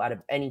schedule out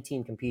of any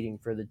team competing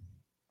for the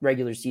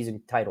regular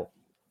season title.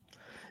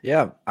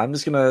 Yeah, I'm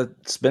just going to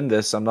spin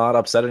this. I'm not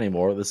upset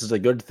anymore. This is a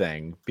good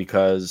thing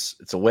because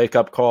it's a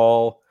wake-up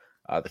call.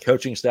 The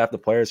coaching staff, the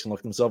players can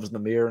look themselves in the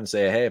mirror and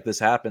say, hey, if this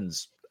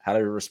happens, how do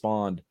we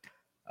respond?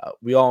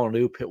 We all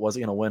knew Pitt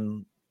wasn't going to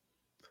win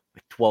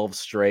 12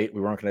 straight.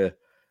 We weren't going to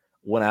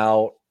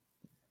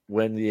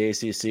win the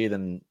ACC,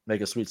 then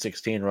make a Sweet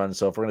 16 run.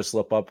 So if we're going to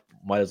slip up,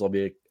 might as well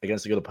be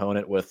against a good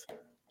opponent with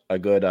a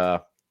good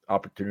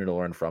opportunity to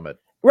learn from it.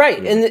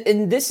 Right,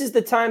 and this is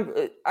the time.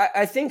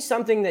 I think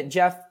something that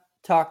Jeff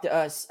talked to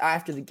us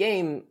after the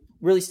game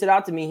really stood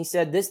out to me. He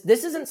said this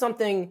isn't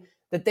something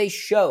that they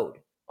showed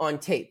on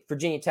tape,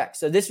 Virginia Tech.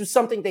 So this was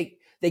something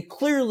they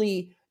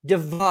clearly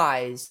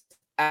devised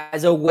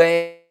as a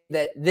way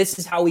that this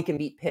is how we can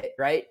beat Pitt,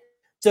 right?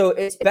 So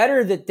it's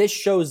better that this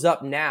shows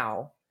up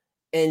now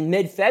in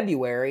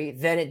mid-February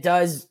than it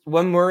does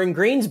when we're in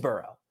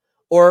Greensboro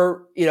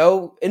or,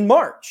 in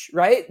March,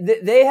 right?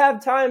 They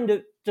have time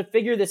to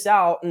figure this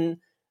out. And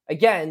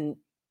again,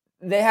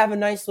 they have a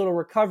nice little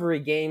recovery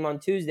game on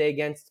Tuesday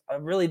against a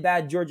really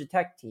bad Georgia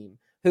Tech team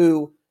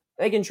who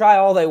they can try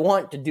all they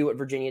want to do what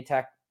Virginia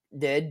Tech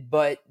did,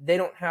 but they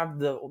don't have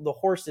the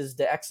horses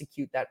to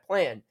execute that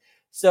plan.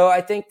 So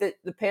I think that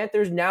the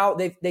Panthers now,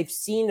 they've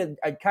seen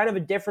a kind of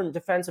a different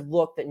defensive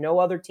look that no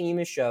other team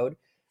has showed.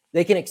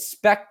 They can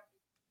expect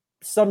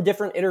some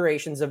different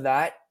iterations of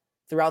that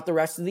throughout the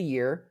rest of the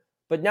year,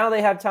 but now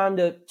they have time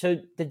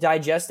to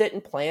digest it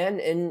and plan,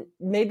 and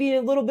maybe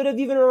a little bit of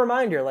even a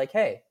reminder like,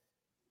 hey,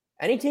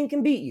 any team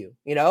can beat you,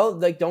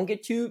 like don't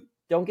get too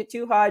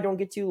high, don't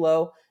get too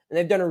low. And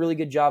they've done a really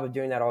good job of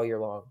doing that all year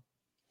long.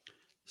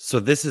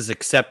 So this is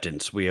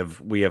acceptance. We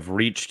have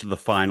reached the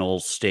final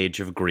stage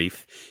of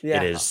grief.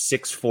 Yeah. It is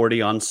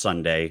 6:40 on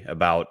Sunday,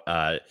 about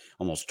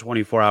almost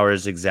 24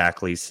 hours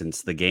exactly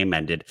since the game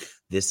ended.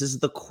 This is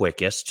the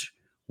quickest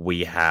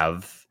we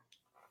have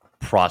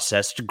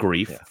processed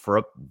grief for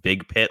a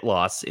big Pitt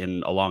loss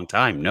in a long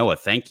time. Noah,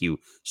 thank you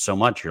so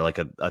much. You're like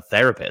a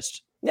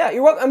therapist. Yeah,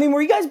 you're welcome. I mean,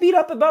 were you guys beat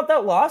up about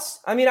that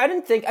loss? I mean,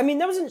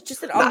 that wasn't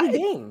just an ugly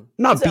game.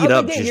 Not beat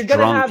up, just You're going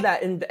to drunk. have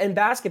that in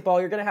basketball.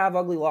 You're going to have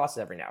ugly losses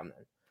every now and then.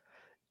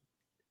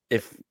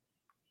 If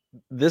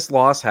this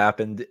loss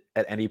happened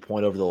at any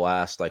point over the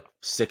last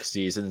 6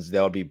 seasons,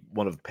 that would be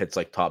one of Pitt's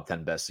top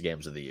 10 best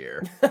games of the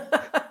year.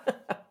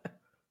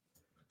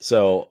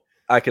 So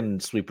I can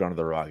sweep it under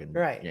the rug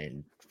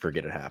and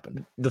forget it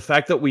happened. The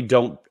fact that we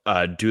don't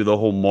do the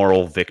whole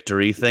moral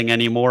victory thing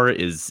anymore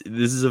this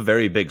is a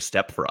very big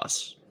step for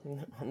us.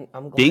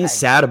 I'm glad. Being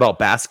sad about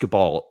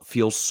basketball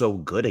feels so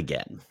good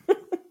again.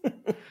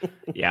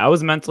 Yeah, I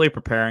was mentally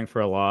preparing for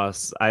a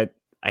loss.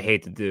 I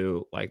hate to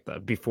do the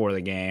before the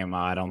game.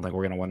 I don't think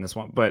we're going to win this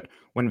one. But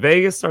when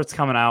Vegas starts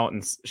coming out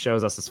and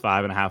shows us as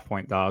 5.5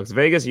 point dogs,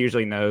 Vegas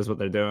usually knows what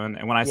they're doing.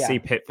 And when I see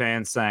Pitt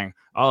fans saying,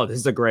 oh, this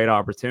is a great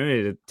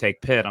opportunity to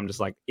take Pitt, I'm just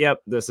like, yep,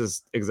 this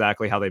is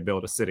exactly how they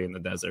build a city in the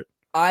desert.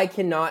 I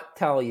cannot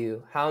tell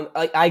you how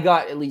I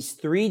got at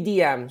least 3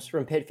 DMs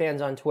from Pitt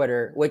fans on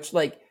Twitter, which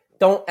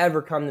don't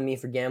ever come to me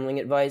for gambling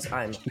advice.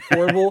 I'm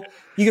horrible.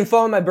 You can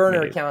follow my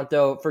burner account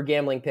though for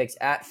gambling picks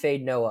at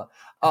Fade Noah.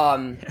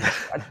 I'm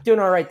doing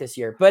all right this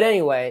year. But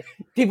anyway,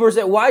 people are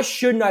saying, why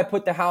shouldn't I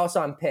put the house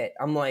on Pitt?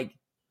 I'm like,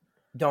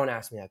 don't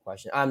ask me that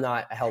question. I'm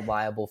not held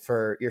liable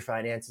for your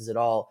finances at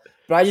all.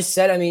 But I just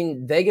said,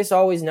 Vegas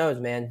always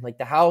knows, man.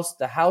 The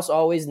house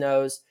always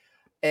knows.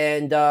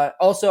 And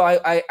also,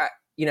 I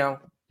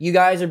you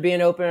guys are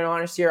being open and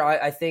honest here.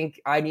 I think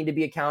I need to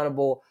be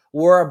accountable.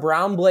 Wore a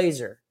brown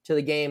blazer to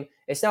the game.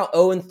 It's now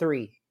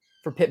 0-3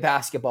 for Pitt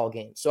basketball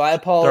games. So I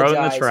apologize.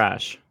 Throw it in the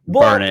trash.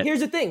 Burn it.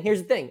 Here's the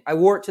thing. I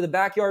wore it to the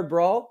backyard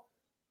brawl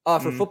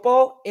for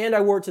football, and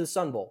I wore it to the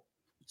Sun Bowl.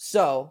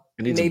 So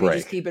maybe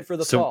just keep it for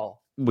the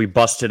fall. We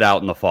busted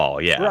out in the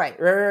fall, yeah. Right.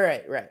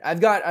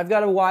 I've got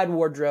a wide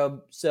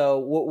wardrobe, so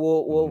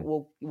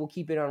we'll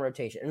keep it on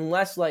rotation.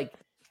 Unless if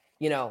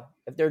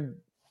they're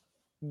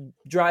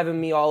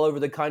driving me all over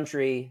the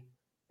country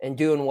and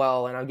doing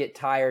well, and I get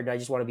tired, and I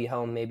just want to be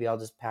home, maybe I'll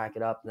just pack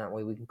it up, and that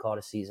way we can call it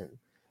a season.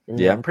 And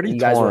I'm pretty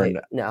torn.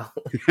 No.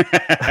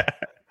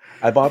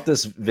 I bought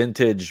this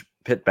vintage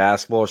Pitt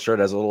basketball shirt.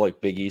 It has a little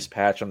Big East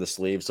patch on the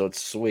sleeve, so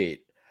it's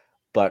sweet.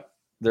 But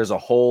there's a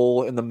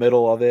hole in the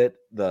middle of it.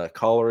 The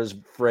collar is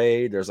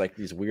frayed. There's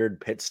these weird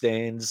Pitt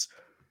stains.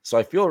 So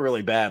I feel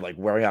really bad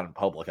wearing out in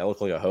public. I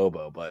look like a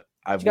hobo, but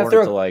I've worn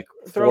it to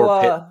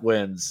 4 Pitt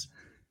wins.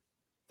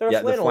 Throw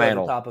a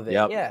flannel over top of it.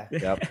 Yep. Yeah.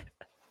 Yep.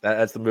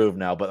 That's the move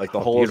now. But the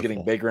hole is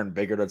getting bigger and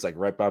bigger. That's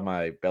right by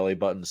my belly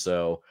button.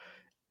 So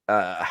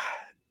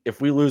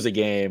if we lose a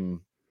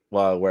game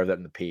while we're that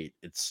in the Pete,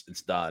 it's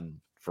done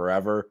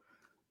forever.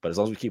 But as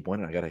long as we keep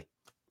winning, I gotta.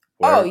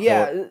 Oh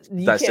yeah,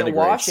 you can't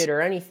wash it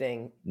or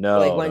anything.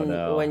 No, like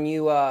no. when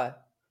you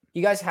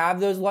guys have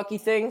those lucky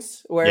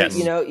things where Yes.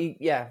 you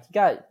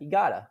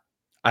gotta.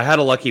 I had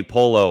a lucky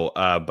polo,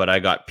 but I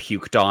got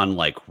puked on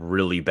like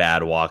really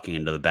bad walking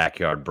into the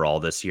backyard brawl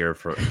this year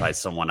by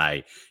someone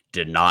I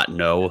did not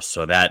know.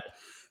 So that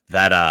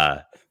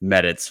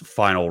met its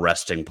final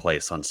resting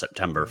place on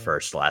September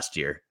 1st last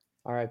year.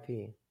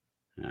 R.I.P.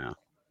 Yeah,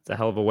 It's a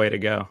hell of a way to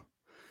go.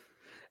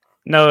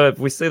 No, if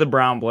we see the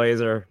Brown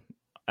Blazer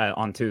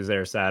on Tuesday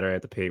or Saturday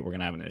at the Pete, we're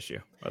gonna have an issue.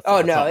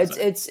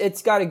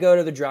 It's got to go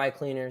to the dry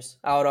cleaners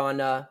out on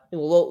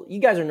you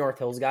guys are North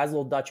Hills guys,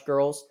 little Dutch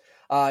girls.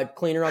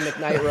 Cleaner on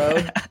McKnight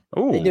Road.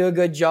 Ooh. They do a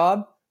good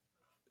job.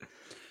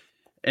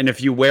 And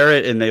if you wear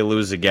it and they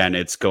lose again,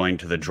 it's going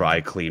to the dry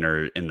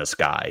cleaner in the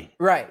sky.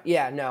 Right.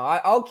 Yeah. No,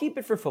 I'll keep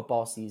it for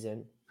football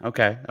season.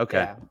 Okay.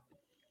 Yeah.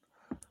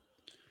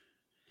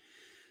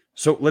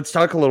 So let's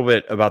talk a little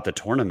bit about the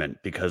tournament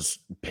because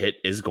Pitt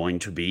is going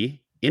to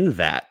be in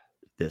that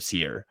this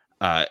year.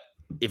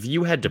 If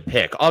you had to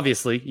pick,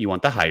 obviously you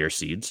want the higher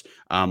seeds,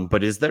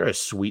 but is there a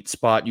sweet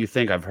spot you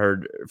think? I've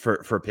heard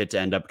for Pitt to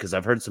end up, because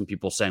I've heard some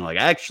people saying like,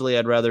 actually,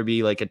 I'd rather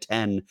be like a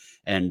 10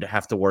 and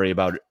have to worry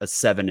about a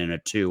 7 and a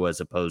 2 as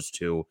opposed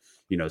to,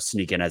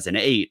 sneak in as an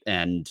 8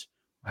 and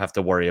have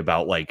to worry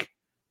about like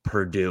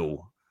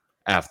Purdue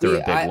after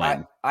a big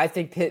win. I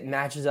think Pitt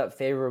matches up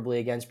favorably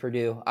against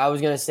Purdue. I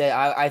was going to say,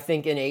 I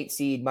think an 8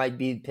 seed might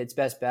be Pitt's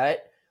best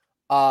bet.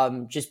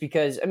 Just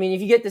because,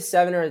 if you get the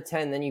 7 or a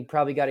 10, then you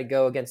probably got to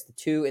go against the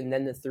 2 and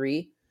then the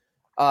 3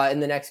 in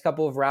the next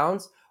couple of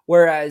rounds.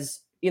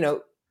 Whereas,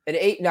 an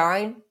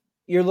 8-9,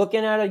 you're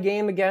looking at a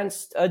game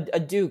against a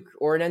Duke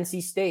or an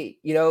NC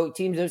State,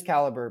 teams those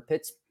caliber.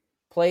 Pitt's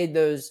played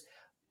those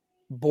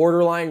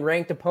borderline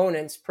ranked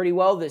opponents pretty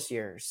well this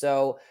year.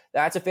 So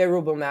that's a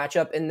favorable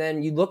matchup. And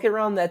then you look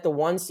around at the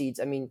 1 seeds.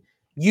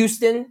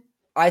 Houston,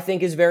 I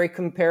think, is very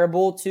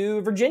comparable to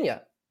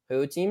Virginia,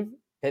 who team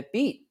Pitt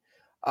beat.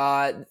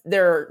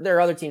 There are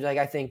other teams, like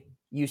I think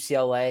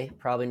UCLA,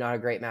 probably not a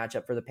great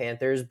matchup for the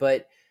Panthers,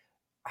 but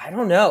I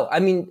don't know.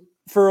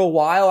 For a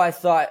while, I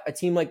thought a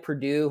team like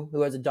Purdue,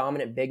 who has a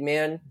dominant big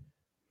man,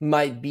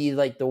 might be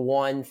like the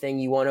one thing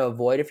you want to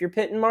avoid if you're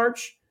Pitt in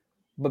March.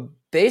 But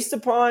based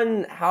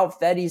upon how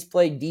Fetty's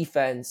played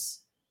defense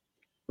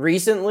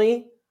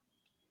recently,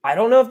 I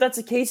don't know if that's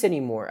the case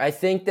anymore. I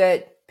think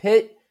that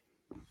Pitt,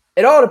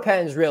 it all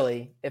depends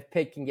really if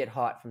Pitt can get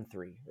hot from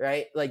 3,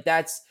 right? Like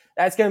that's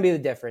going to be the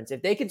difference.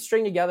 If they could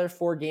string together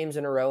 4 games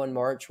in a row in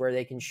March where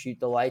they can shoot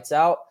the lights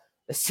out,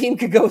 the team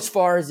could go as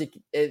far as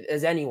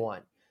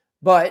anyone.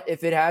 But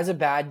if it has a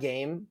bad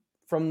game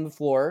from the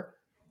floor,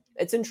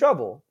 it's in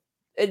trouble.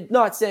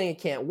 Not saying it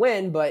can't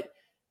win, but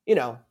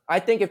I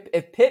think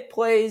if Pitt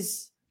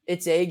plays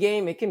its A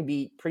game, it can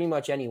beat pretty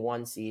much any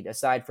 1 seed.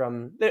 Aside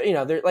from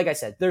like I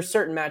said, there's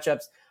certain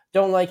matchups.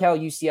 Don't like how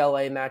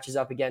UCLA matches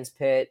up against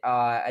Pitt.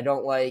 I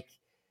don't like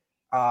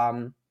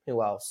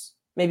who else?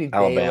 Maybe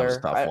Alabama's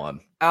Baylor. tough one.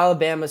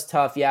 Alabama's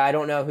tough. Yeah, I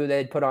don't know who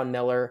they'd put on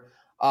Miller.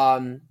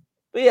 But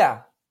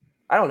yeah,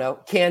 I don't know.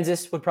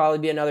 Kansas would probably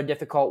be another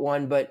difficult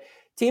one. But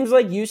teams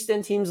like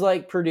Houston, teams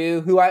like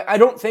Purdue, who I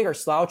don't think are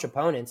slouch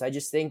opponents. I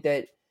just think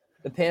that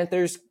the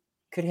Panthers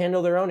could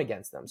handle their own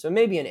against them. So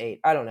maybe an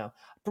 8. I don't know.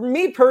 For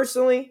me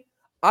personally,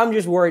 I'm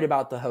just worried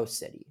about the host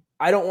city.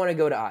 I don't want to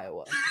go to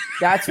Iowa.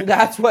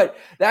 That's what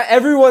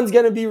everyone's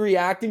going to be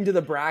reacting to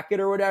the bracket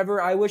or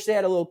whatever. I wish they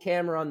had a little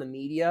camera on the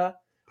media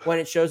when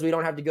it shows we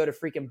don't have to go to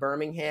freaking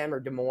Birmingham or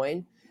Des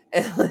Moines.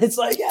 And it's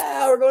like,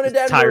 yeah, we're going to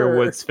Denver. Tiger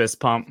Woods fist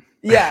pump.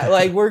 Yeah,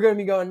 like we're going to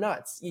be going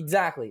nuts.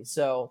 Exactly.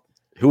 So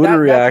who would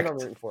react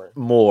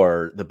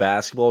more, the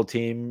basketball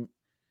team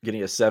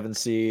getting a 7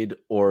 seed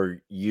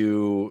or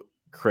you,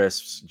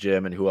 Chris,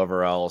 Jim, and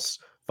whoever else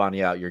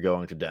finding out you're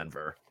going to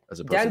Denver?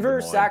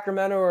 Denver,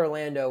 Sacramento, or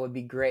Orlando would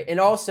be great. And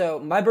also,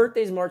 my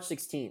birthday is March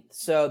 16th.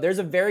 So there's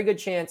a very good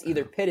chance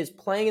either Pitt is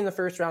playing in the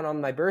first round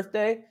on my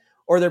birthday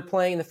or they're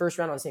playing in the first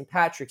round on St.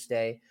 Patrick's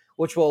Day,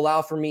 which will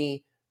allow for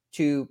me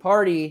to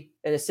party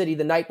in a city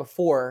the night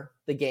before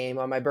the game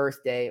on my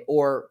birthday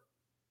or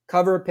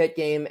cover a Pitt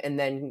game and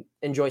then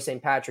enjoy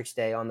St. Patrick's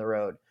Day on the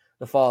road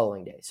the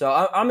following day. So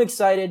I'm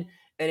excited,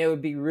 and it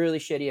would be really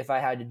shitty if I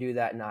had to do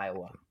that in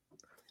Iowa.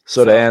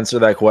 So to answer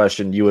that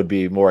question, you would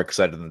be more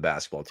excited than the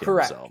basketball team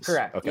themselves.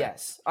 Correct. Okay.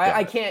 Yes.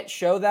 I can't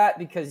show that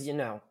because,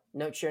 no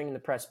cheering in the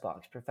press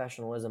box,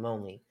 professionalism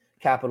only,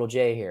 capital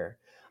J here.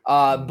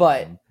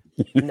 But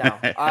no,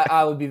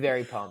 I would be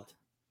very pumped.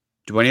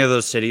 Do any of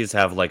those cities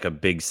have like a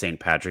big St.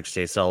 Patrick's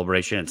Day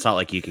celebration? It's not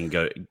like you can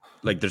go,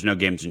 like there's no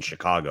games in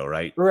Chicago,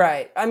 right?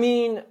 Right. I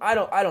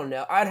don't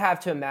know. I'd have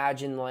to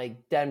imagine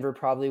like Denver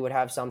probably would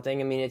have something.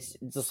 It's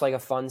just like a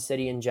fun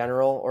city in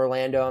general.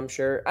 Orlando, I'm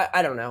sure.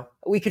 I don't know.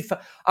 We could.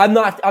 I'm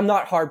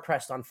not hard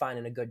pressed on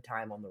finding a good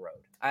time on the road.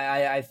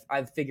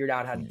 I've figured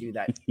out how to do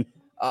that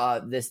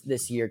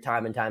this year,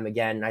 time and time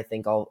again. And I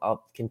think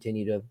I'll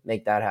continue to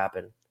make that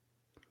happen.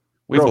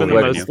 We've Real been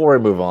quick, leaving you. before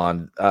we move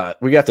on,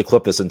 we got to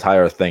clip this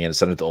entire thing and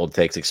send it to Old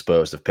Takes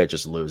Exposed if Pitt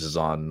just loses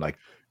on like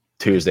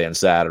Tuesday and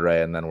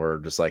Saturday, and then we're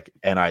just like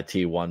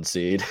NIT 1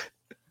 seed.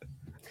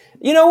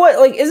 You know what?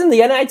 Like, isn't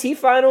the NIT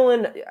final?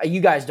 And you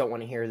guys don't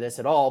want to hear this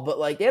at all, but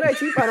like the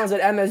NIT finals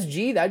at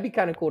MSG, that'd be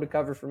kind of cool to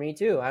cover for me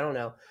too. I don't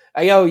know.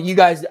 I know you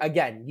guys,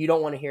 again, you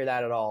don't want to hear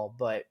that at all,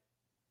 but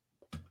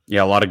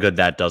Yeah, a lot of good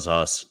that does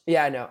us.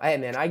 yeah, I know. Hey,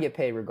 man, I get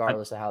paid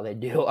regardless of how they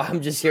do.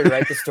 I'm just here to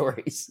write the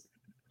stories.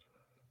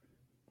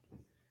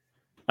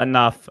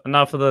 Enough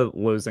of the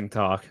losing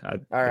talk. All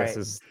This right.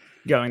 is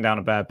going down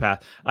a bad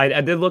path.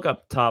 I did look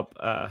up top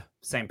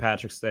St.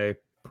 Patrick's Day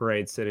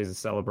parade cities to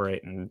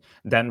celebrate, and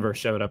Denver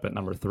showed up at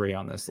number 3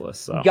 on this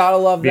list. So Gotta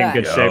love be in that.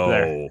 good shape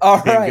there. Yo.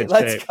 All Be in right, good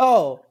let's shape.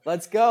 go.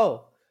 Let's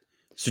go.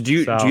 So do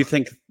you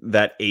think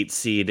that 8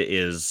 seed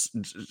is,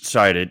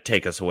 sorry to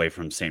take us away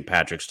from St.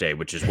 Patrick's Day,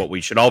 which is what we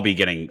should all be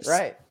getting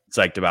Right.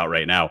 psyched about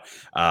right now.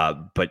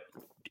 But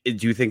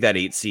do you think that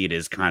 8 seed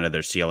is kind of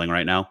their ceiling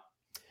right now?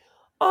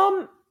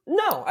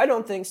 No, I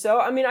don't think so.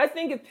 I mean, I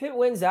think if Pitt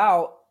wins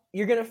out,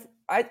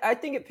 I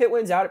think if Pitt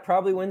wins out, it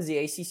probably wins the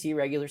ACC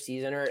regular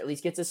season, or at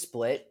least gets a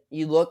split.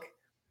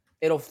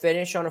 It'll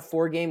finish on a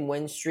 4-game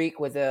win streak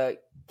with a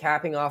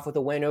capping off with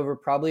a win over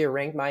probably a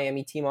ranked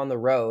Miami team on the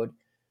road.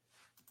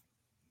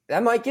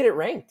 That might get it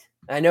ranked.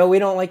 I know we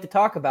don't like to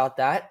talk about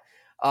that.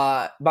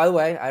 By the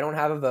way, I don't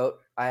have a vote.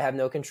 I have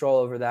no control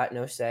over that.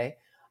 No say.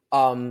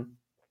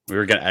 We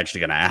were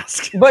actually gonna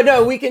ask. But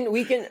no, we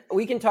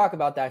can talk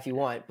about that if you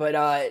want.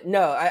 But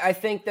no, I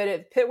think that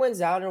if Pitt wins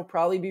out, it'll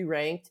probably be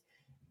ranked.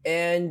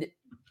 And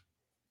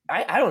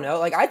I don't know.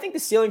 Like, I think the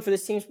ceiling for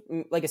this team's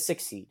like a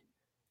 6 seed.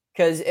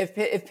 Because if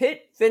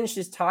Pitt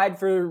finishes tied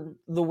for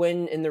the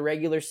win in the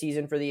regular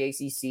season for the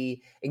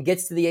ACC and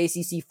gets to the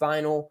ACC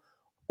final,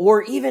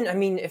 or even, I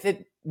mean, if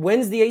it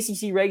wins the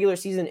ACC regular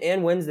season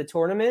and wins the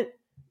tournament,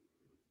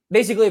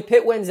 basically if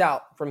Pitt wins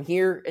out from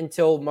here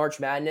until March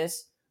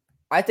Madness,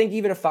 I think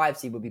even a 5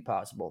 seed would be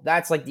possible.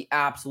 That's like the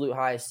absolute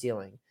highest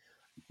ceiling.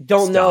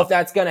 Don't know if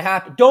that's going to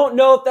happen.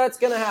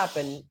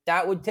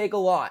 That would take a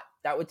lot.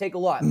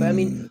 But I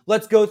mean,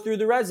 let's go through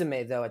the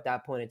resume though at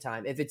that point in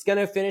time. If it's going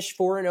to finish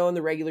 4-0 in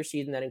the regular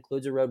season, that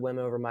includes a road win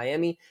over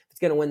Miami. If it's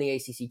going to win the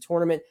ACC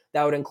tournament,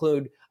 that would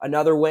include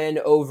another win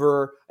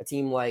over a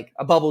team like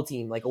a bubble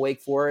team, like a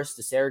Wake Forest,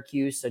 a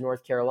Syracuse, a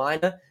North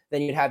Carolina.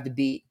 Then you'd have to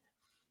beat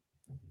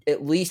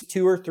at least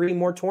 2 or 3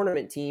 more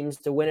tournament teams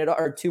to win it,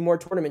 or 2 more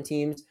tournament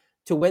teams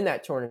to win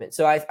that tournament.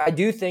 So I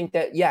do think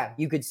that, yeah,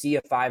 you could see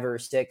a 5 or a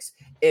 6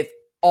 if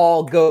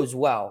all goes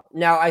well.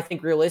 Now, I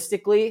think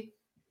realistically,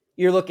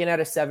 you're looking at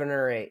a 7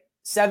 or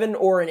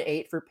an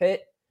 8 for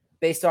Pitt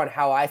based on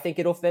how I think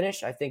it'll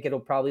finish. I think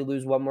it'll probably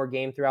lose 1 more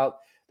game throughout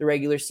the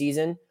regular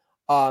season.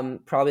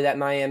 Probably that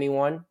Miami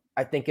one.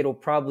 I think it'll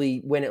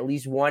probably win at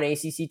least 1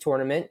 ACC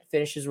tournament,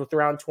 finishes with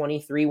around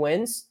 23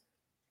 wins.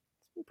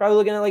 Probably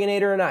looking at like an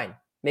 8 or a 9,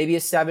 maybe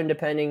a 7,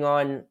 depending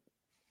on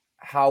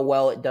how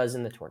well it does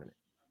in the tournament.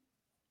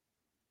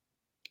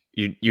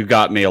 You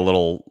got me a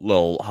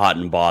little hot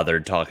and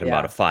bothered talking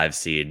about a 5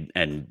 seed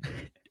and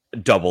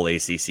double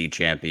ACC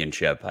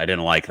championship. I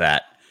didn't like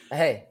that.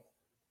 Hey,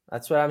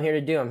 that's what I'm here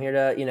to do. I'm here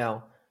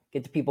to,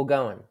 get the people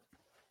going.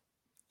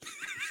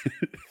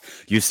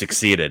 You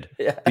succeeded.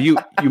 Yeah.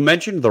 You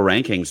mentioned the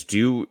rankings.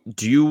 Do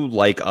you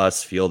like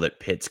us feel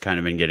that Pitt's kind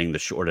of been getting the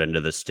short end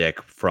of the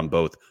stick from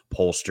both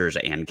pollsters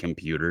and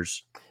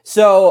computers?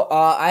 So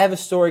I have a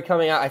story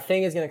coming out. I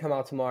think it's going to come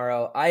out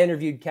tomorrow. I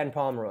interviewed Ken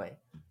Pomeroy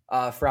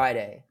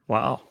Friday.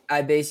 Wow.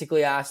 I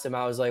basically asked him,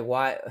 I was like,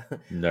 why?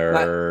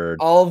 Nerd.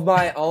 All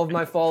of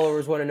my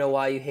followers want to know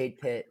why you hate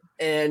Pitt.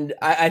 And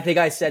I think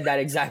I said that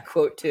exact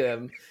quote to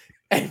him.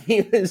 And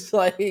he was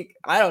like,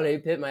 I don't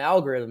hate Pitt. My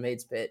algorithm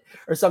hates Pitt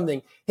or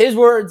something. His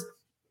words,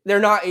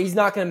 he's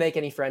not going to make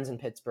any friends in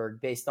Pittsburgh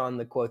based on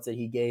the quotes that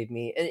he gave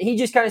me. And he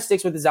just kind of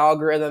sticks with his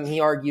algorithm. He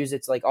argues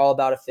it's like all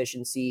about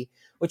efficiency,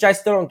 which I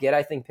still don't get.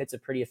 I think Pitt's a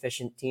pretty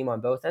efficient team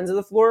on both ends of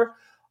the floor.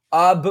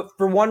 But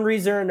for one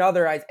reason or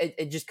another,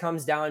 it just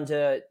comes down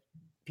to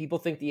people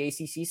think the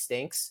ACC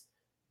stinks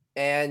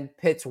and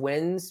Pitt's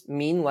wins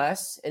mean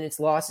less and its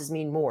losses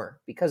mean more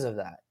because of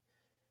that.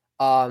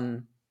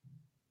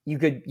 You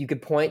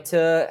could point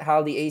to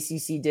how the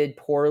ACC did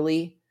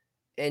poorly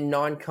in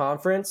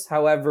non-conference.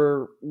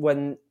 However,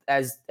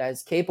 as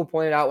Capel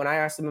pointed out, when I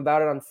asked him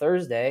about it on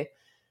Thursday, it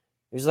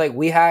was like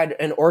we had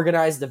an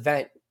organized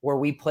event where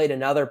we played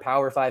another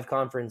Power 5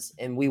 conference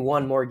and we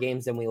won more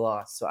games than we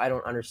lost. So I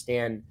don't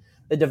understand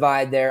the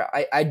divide there.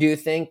 I do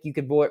think you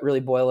could really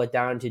boil it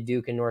down to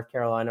Duke and North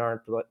Carolina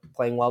aren't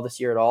playing well this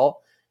year at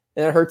all.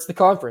 And it hurts the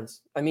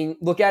conference. I mean,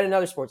 look at it in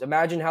other sports.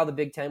 Imagine how the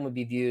Big Ten would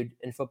be viewed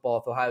in football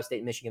if Ohio State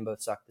and Michigan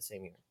both sucked the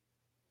same year,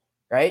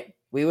 right?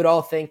 We would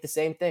all think the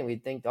same thing.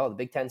 We'd think, oh, the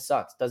Big Ten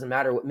sucks. Doesn't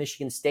matter what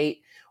Michigan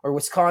State or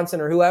Wisconsin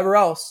or whoever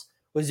else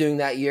was doing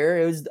that year.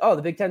 It was, oh,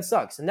 the Big Ten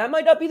sucks. And that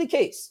might not be the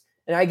case.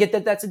 And I get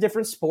that that's a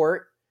different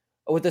sport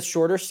with a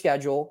shorter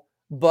schedule,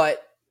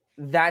 but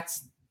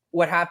that's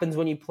what happens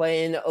when you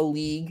play in a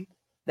league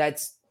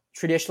that's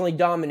traditionally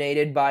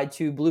dominated by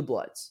 2 blue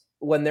bloods.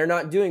 When they're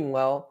not doing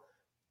well,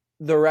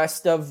 the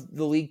rest of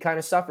the league kind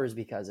of suffers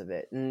because of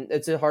it. And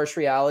it's a harsh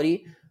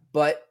reality,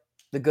 but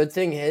the good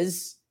thing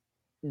is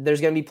there's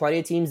going to be plenty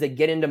of teams that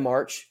get into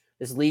March.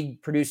 This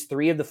league produced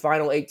 3 of the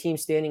final 8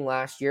 teams standing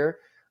last year.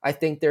 I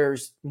think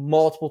there's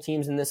multiple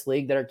teams in this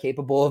league that are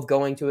capable of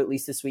going to at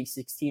least the Sweet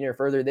 16 or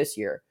further this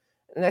year.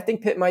 And I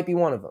think Pitt might be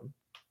one of them.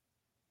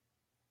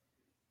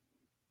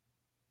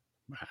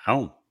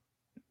 Wow.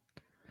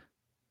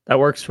 That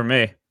works for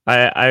me.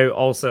 I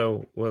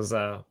also was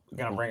going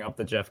to bring up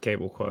the Jeff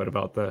Cable quote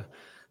about the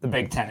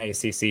Big Ten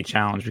ACC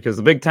challenge, because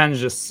the Big Ten is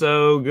just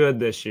so good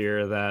this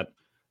year that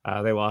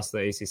they lost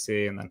the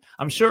ACC. And then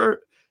I'm sure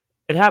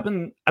it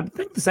happened. I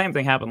think the same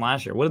thing happened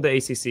last year. What did the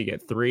ACC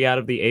get? 3 out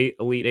of the 8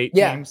 Elite 8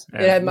 teams?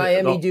 It had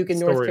Miami, Duke, and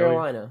North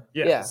Carolina.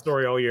 The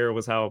story all year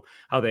was how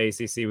the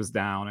ACC was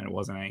down and it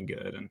wasn't any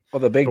good. And well,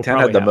 the Big Ten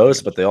had the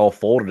most, but they all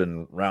folded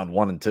in round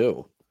 1 and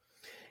 2.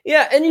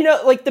 Yeah, and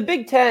like the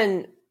Big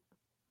Ten,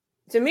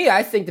 to me,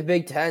 I think the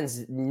Big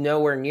Ten's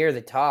nowhere near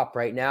the top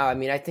right now. I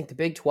mean, I think the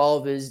Big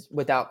 12 is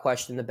without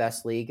question the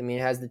best league. I mean,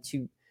 it has the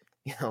 2,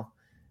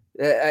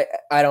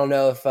 I don't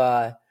know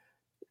if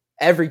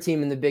every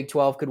team in the Big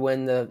 12 could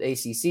win the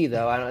ACC,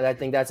 though. I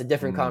think that's a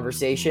different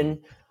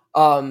conversation.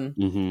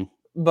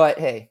 But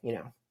hey,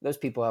 those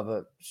people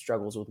have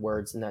struggles with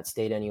words in that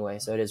state anyway,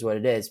 so it is what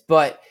it is.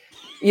 But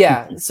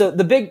yeah, so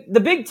the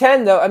Big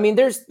Ten, though, I mean,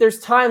 there's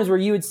times where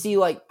you would see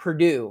like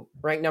Purdue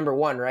ranked number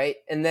 1, right?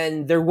 And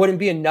then there wouldn't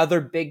be another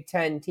Big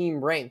Ten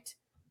team ranked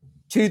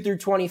 2 through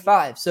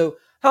 25. So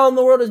how in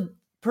the world is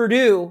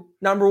Purdue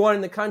number 1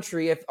 in the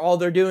country if all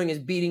they're doing is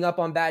beating up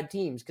on bad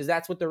teams? Because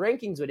that's what the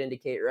rankings would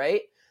indicate,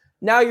 right?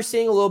 Now you're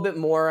seeing a little bit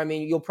more. I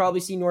mean, you'll probably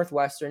see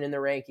Northwestern in the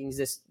rankings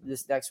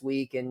this next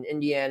week, and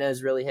Indiana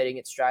is really hitting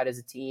its stride as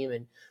a team,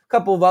 and a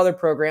couple of other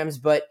programs.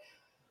 But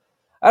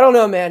I don't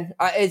know, man.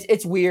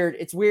 It's weird.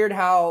 It's weird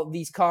how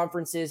these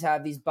conferences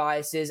have these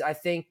biases. I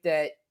think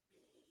that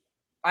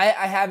I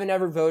haven't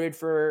ever voted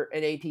for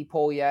an AP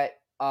poll yet.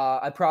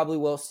 I probably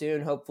will soon,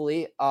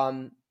 hopefully.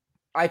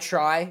 I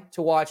try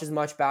to watch as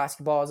much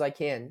basketball as I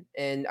can,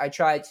 and I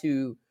try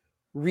to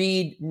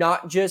read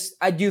not just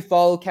 – I do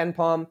follow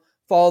KenPom,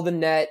 follow the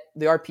net,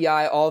 the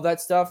RPI, all of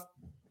that stuff.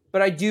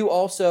 But I do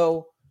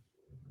also,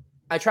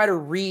 I try to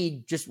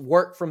read just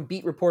work from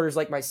beat reporters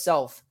like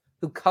myself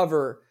who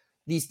cover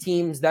these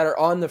teams that are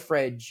on the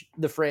fringe,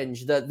 the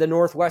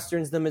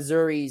Northwesterns, the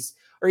Missouris,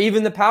 or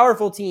even the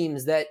powerful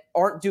teams that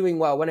aren't doing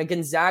well. When a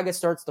Gonzaga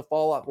starts to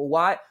fall off,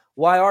 well,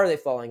 why are they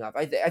falling off?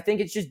 I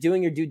think it's just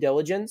doing your due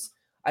diligence.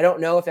 I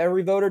don't know if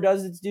every voter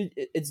does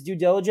its due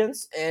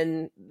diligence,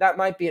 and that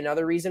might be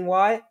another reason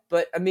why.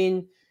 But I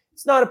mean,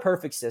 it's not a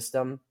perfect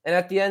system. And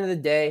at the end of the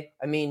day,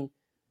 I mean,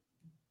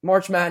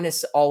 March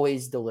Madness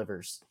always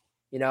delivers,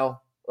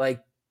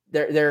 like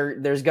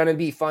there's going to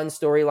be fun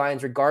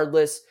storylines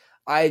regardless.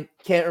 I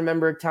can't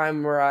remember a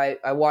time where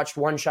I watched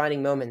one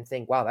shining moment and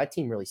think, wow, that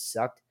team really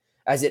sucked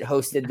as it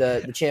hosted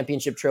the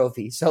championship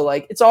trophy. So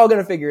like, it's all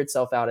going to figure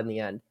itself out in the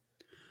end.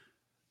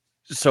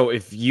 So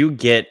if you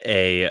get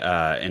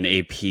an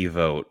AP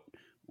vote,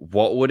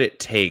 what would it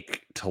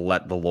take to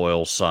let the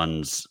Loyal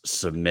Sons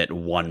submit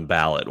one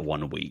ballot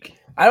one week?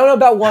 I don't know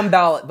about one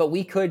ballot, but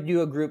we could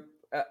do a group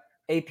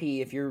AP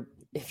if you're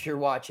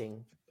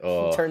watching.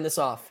 Turn this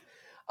off.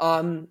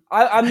 I'm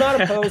not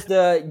opposed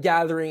to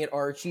gathering at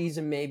Archie's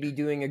and maybe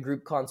doing a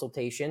group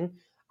consultation.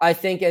 I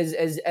think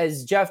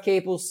as Jeff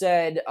Capel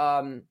said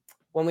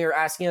when we were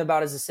asking him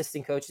about his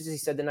assistant coaches, he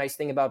said the nice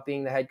thing about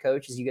being the head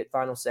coach is you get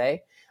final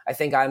say. I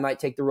think I might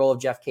take the role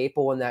of Jeff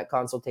Capel in that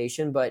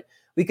consultation, but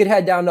we could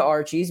head down to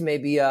Archie's,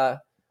 maybe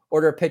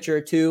order a pitcher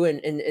or two,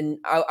 and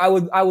I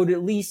would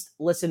at least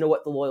listen to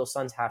what the Loyal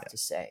Sons have to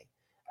say.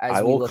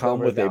 I will come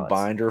with a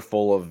binder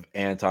full of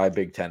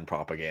anti-Big Ten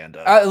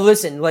propaganda.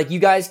 Listen, like you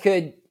guys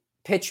could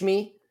pitch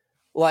me,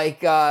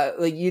 get a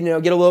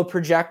little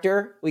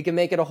projector. We can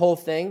make it a whole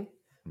thing.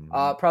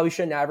 Probably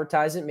shouldn't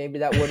advertise it. Maybe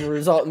that wouldn't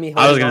result in me.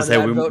 I was going to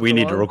say we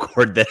need to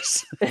record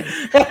this.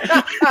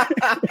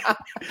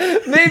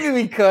 Maybe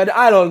we could.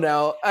 I don't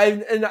know. I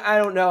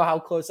don't know how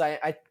close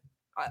I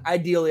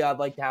ideally I'd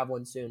like to have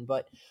one soon,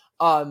 but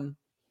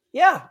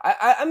yeah,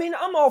 I mean,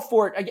 I'm all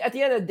for it. At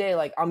the end of the day,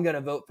 like I'm going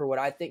to vote for what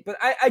I think, but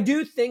I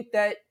do think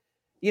that,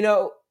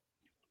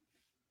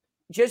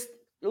 just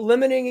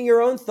limiting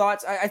your own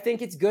thoughts. I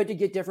think it's good to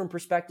get different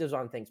perspectives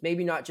on things.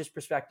 Maybe not just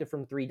perspective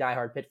from 3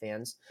 diehard Pitt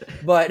fans,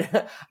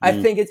 but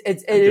I think it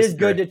is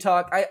good to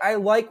talk. I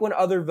like when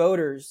other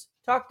voters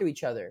talk to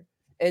each other.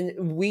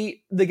 And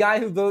the guy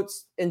who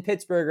votes in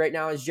Pittsburgh right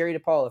now is Jerry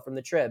DePaula from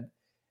the Trib,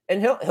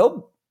 and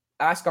he'll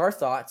ask our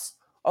thoughts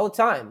all the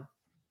time.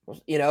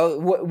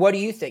 What do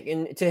you think?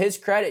 And to his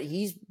credit,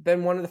 he's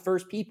been one of the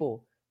first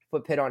people to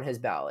put Pitt on his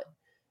ballot.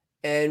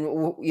 And,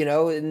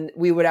 and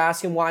we would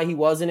ask him why he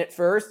wasn't at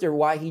first or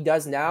why he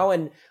does now.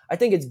 And I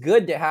think it's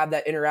good to have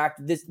that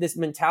this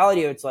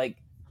mentality. It's like,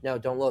 no,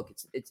 don't look.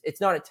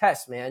 It's not a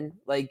test, man.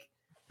 Like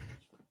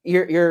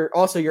your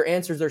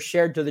answers are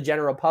shared to the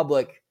general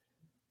public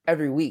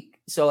every week.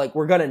 So like,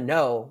 we're going to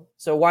know.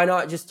 So why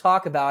not just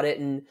talk about it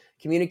and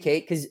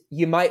communicate? Cause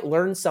you might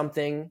learn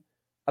something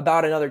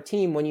about another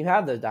team when you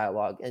have the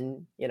dialogue.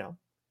 And,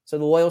 so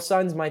the Loyal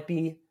Sons might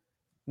be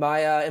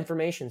my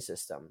information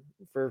system.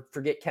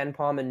 Forget Ken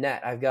Palm and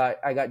Net. I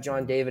got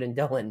John David and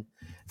Dylan.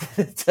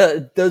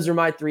 Those are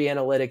my 3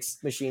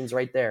 analytics machines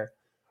right there.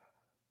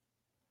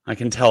 I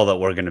can tell that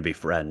we're going to be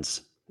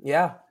friends.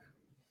 Yeah.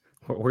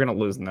 We're going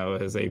to lose Noah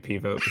his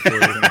AP vote before he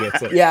even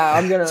gets it. Yeah,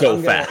 I'm going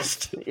to.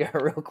 Fast. Yeah,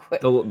 real quick.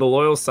 The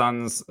Loyal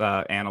Sons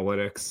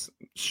analytics,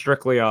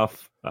 strictly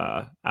off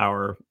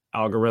our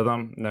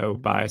algorithm, no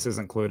biases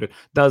included,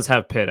 does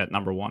have Pitt at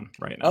number 1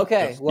 right now.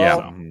 Okay,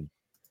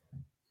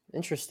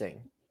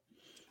 interesting.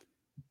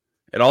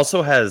 It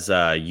also has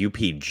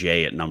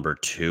UPJ at number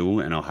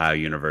 2 and Ohio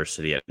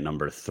University at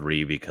number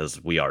 3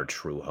 because we are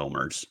true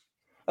homers.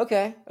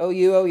 Okay.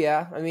 OU,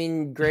 yeah. I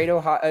mean, great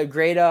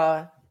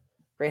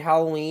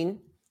Halloween.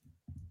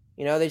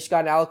 They just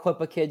got an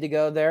Aliquippa kid to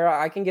go there.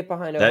 I can get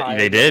behind Ohio.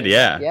 They did,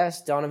 yeah.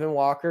 Yes, Donovan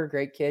Walker,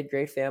 great kid,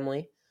 great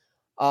family.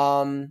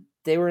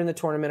 They were in the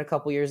tournament a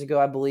couple years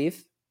ago, I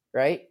believe,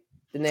 right?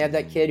 Didn't they have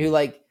that kid who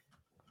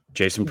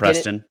Jason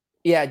Preston?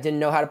 Didn't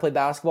know how to play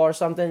basketball or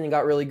something and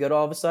got really good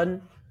all of a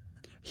sudden?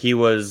 He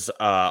was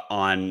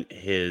on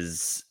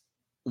his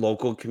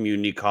local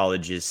community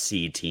college's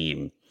C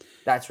team.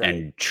 That's right.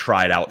 And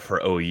tried out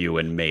for OU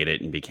and made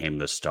it and became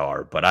the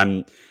star. But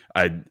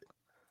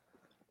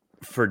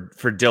for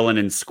Dylan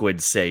and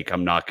Squid's sake,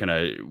 I'm not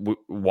gonna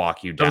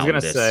walk you down. I was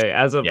gonna say,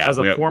 as a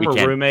former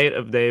we roommate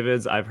of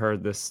David's, I've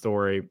heard this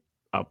story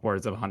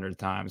upwards of 100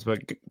 times. But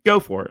go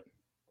for it.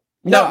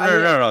 No.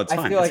 It's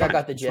fine. I feel like I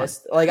got the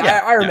gist.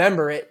 I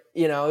remember it.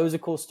 It was a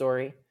cool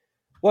story.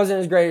 Wasn't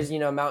as great as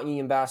Mount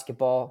Union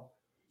basketball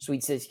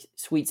Sweet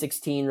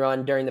 16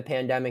 run during the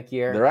pandemic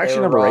year. They're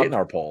actually number 8 in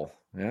our poll.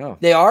 Yeah,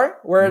 they are.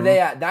 Where are they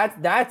at?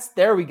 That's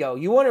there we go.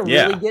 You want to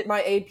really get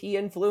my AP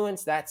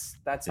influence? That's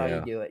how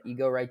you do it. You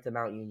go right to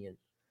Mount Union.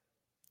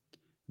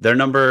 They're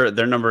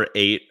number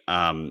 8.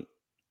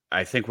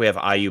 I think we have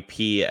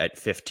IUP at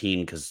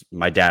 15 because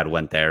my dad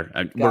went there.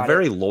 We're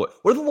very loyal.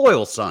 We're the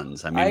Loyal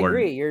Sons. I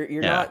agree.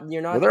 You're not.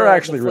 Well, they're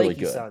actually really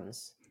good.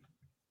 Sons.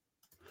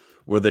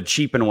 We're the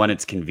cheap and when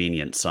it's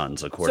convenient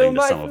Sons, according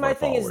to some of our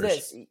followers. My thing is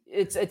this: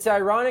 it's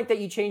ironic that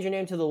you change your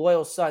name to the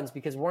Loyal Sons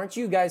because weren't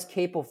you guys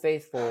Capel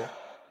faithful?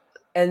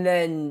 And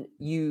then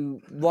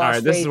you lost. All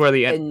right, this is where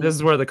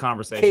the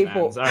conversation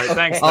ends. All right,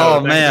 thanks. Oh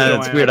man,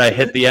 it's weird. I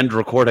hit the end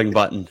recording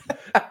button.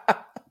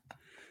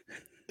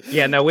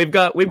 Yeah, no, we've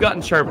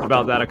gotten chirped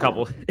about that a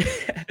couple.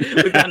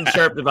 We've gotten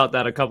chirped about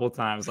that a couple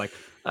times. Like,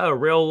 oh,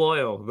 real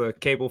loyal, the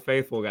Capel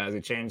faithful guys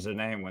who changed their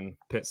name when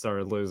Pitt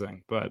started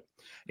losing. But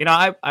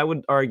I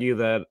would argue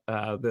that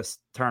this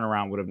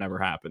turnaround would have never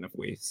happened if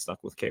we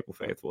stuck with Capel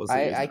faithful as the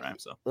username.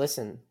 So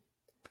listen.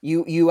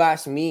 You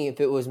asked me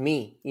if it was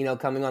me,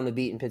 coming on the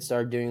beat and Pitt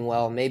started doing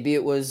well. Maybe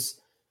it was,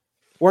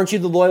 weren't you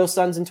the Loyal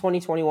Sons in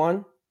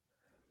 2021?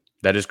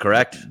 That is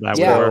correct.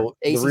 The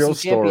real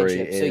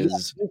story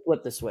is you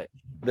flip the switch.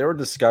 There were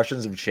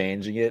discussions of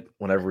changing it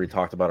whenever we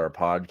talked about our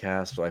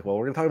podcast. We're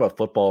we're going to talk about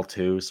football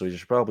too, so we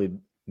should probably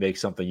make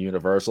something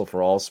universal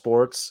for all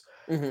sports.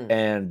 Mm-hmm.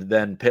 And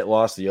then Pitt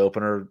lost the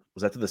opener.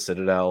 Was that to the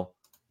Citadel?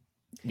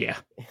 Yeah.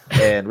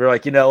 And we were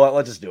like, you know what?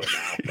 Let's just do it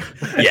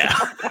now. Yeah.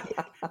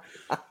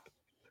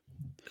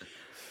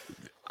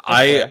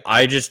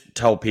 I just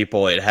tell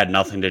people it had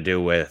nothing to do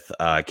with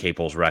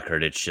Capel's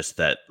record. It's just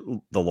that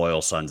the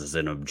Loyal Sons is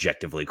an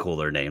objectively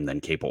cooler name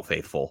than Capel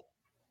Faithful.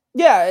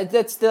 Yeah,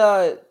 it's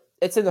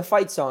in the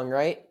fight song,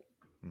 right?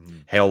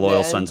 Hail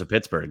Loyal Sons of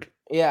Pittsburgh.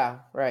 Yeah,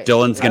 right.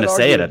 Dylan's going to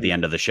say it at the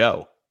end of the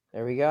show.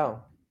 There we go.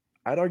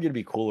 I'd argue it'd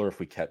be cooler if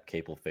we kept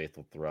Capel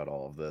Faithful throughout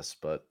all of this,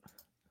 but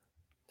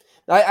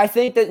I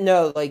think that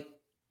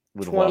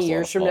 20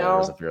 years from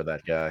now, if you're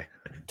that guy,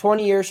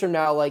 20 years from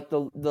now,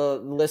 the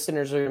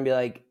listeners are going to be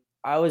like,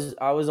 I was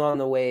on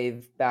the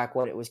wave back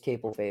when it was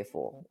Capel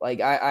faithful.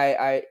 That's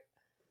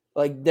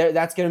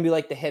going to be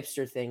like the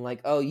hipster thing.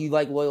 Like, oh, you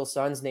like Loyal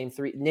Sons? Name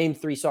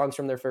three songs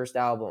from their first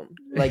album.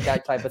 Like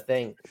that type of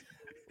thing.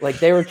 Like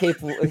they were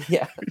capable.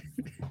 Yeah.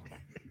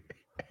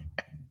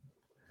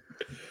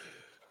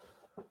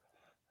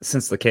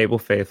 Since the Capel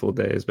faithful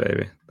days,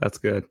 baby. That's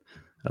good.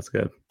 That's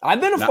good. I've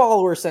been a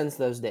follower since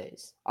those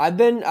days. I've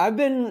been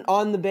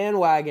on the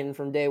bandwagon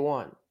from day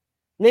one.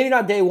 Maybe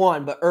not day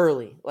one, but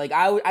early. Like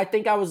I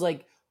think I was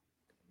like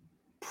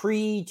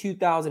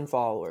pre-2000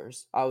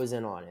 followers. I was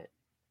in on it.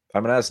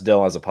 I'm gonna ask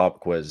Dylan as a pop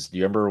quiz. Do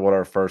you remember what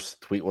our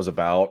first tweet was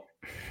about?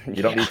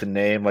 You don't need to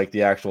name like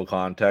the actual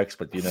context,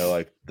 but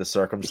like the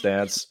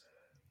circumstance.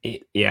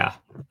 Yeah,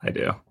 I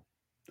do.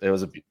 It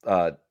was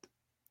a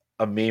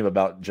meme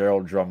about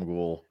Gerald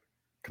Drumgoole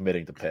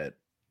committing to Pitt.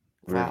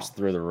 Roofs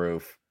through the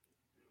roof.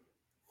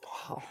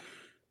 Wow.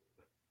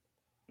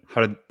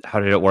 How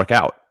did it work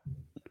out?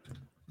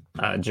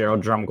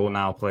 Gerald Drumgoole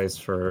now plays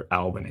for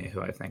Albany,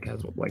 who I think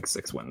has like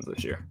 6 wins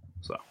this year.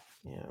 So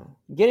yeah,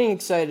 getting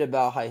excited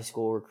about high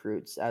school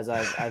recruits, as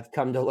I've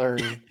come to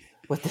learn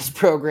with this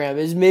program,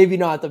 is maybe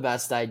not the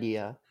best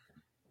idea.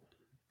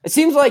 It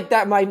seems like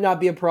that might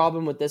not be a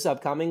problem with this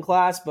upcoming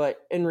class,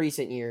 but in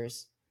recent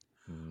years,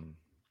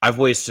 I've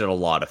wasted a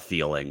lot of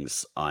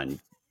feelings on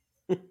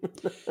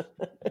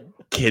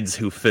kids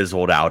who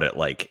fizzled out at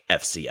like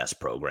FCS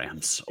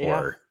programs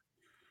Yeah.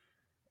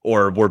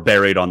 or were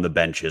buried on the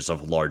benches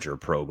of larger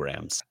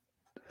programs.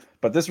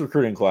 But this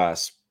recruiting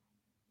class,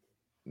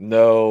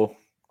 no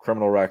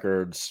criminal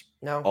records,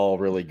 No, all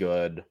really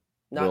good,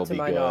 not will to be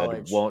my good,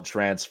 knowledge. won't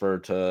transfer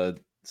to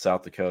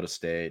South Dakota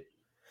State,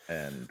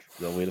 and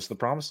they'll lead us to the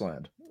promised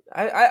land.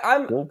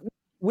 I'm. Cool.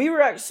 We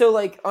were actually, so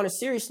like on a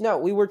serious note,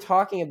 we were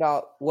talking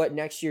about what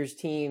next year's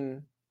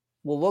team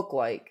will look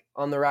like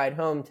on the ride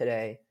home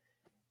today.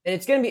 And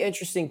it's going to be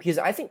interesting because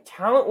I think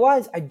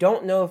talent-wise, I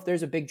don't know if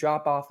there's a big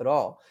drop-off at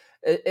all.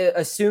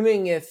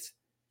 Assuming if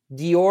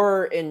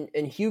Dior and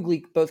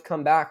Hughley both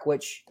come back,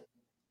 which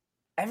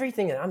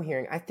everything that I'm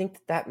hearing, I think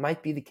that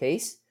might be the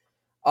case,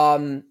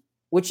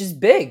 which is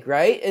big,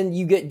 right? And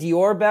you get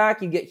Dior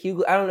back, you get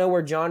Hughley. I don't know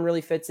where John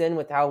really fits in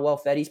with how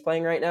well Fetty's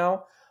playing right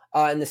now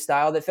and the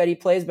style that Fetty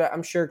plays, but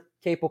I'm sure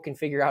Capel can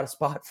figure out a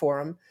spot for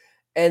him.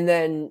 And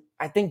then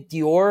I think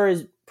Dior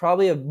is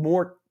probably a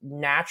more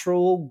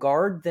natural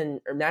guard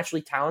or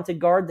naturally talented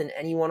guard than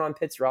anyone on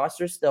Pitt's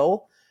roster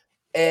still.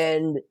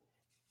 And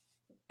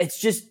it's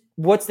just,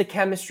 what's the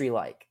chemistry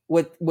like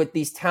with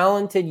these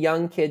talented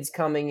young kids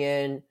coming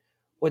in,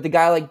 with a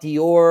guy like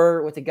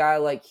Dior, with a guy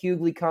like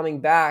Hughley coming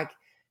back?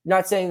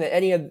 Not saying that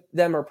any of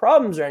them are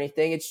problems or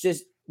anything. It's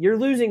just you're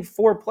losing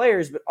 4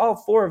 players, but all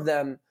 4 of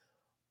them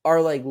are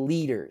like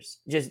leaders,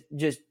 just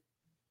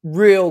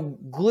real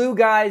glue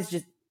guys,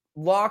 just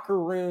locker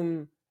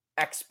room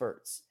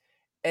experts.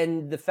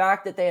 And the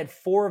fact that they had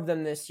 4 of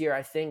them this year,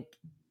 I think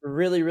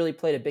really, really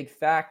played a big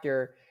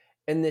factor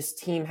in this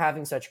team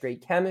having such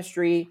great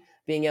chemistry,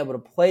 being able to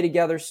play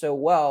together so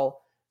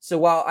well. So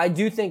while I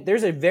do think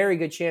there's a very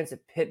good chance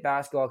that Pitt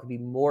basketball could be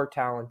more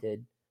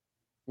talented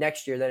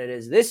next year than it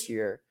is this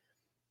year,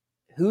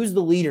 who's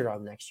the leader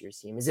on next year's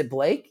team? Is it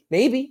Blake?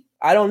 Maybe.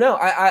 I don't know.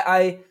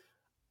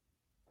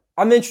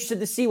 I'm interested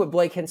to see what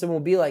Blake Henson will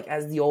be like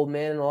as the old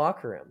man in the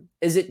locker room.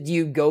 Do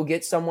you go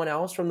get someone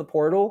else from the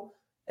portal?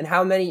 And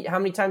how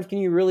many times can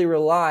you really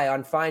rely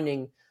on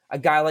finding a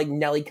guy like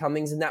Nelly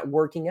Cummings and that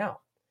working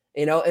out,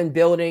 and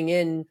building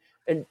in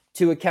and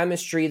to a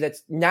chemistry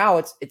that's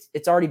now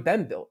it's already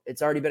been built.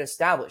 It's already been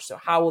established. So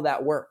how will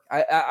that work?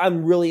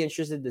 I'm really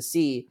interested to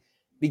see,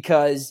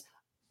 because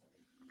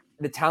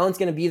the talent's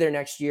going to be there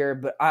next year,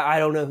 but I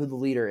don't know who the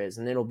leader is,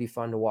 and it'll be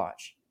fun to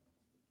watch.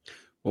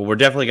 Well, we're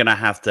definitely going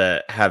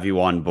to have you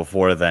on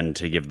before then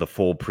to give the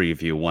full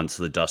preview once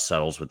the dust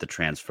settles with the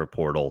transfer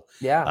portal.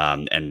 Yeah.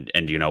 And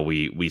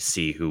we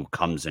see who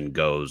comes and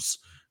goes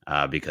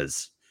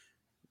because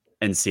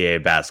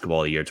NCAA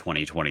basketball year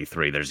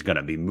 2023, there's going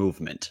to be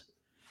movement.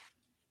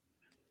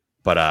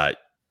 But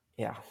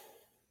yeah,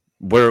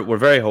 we're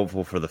very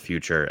hopeful for the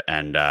future,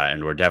 and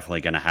we're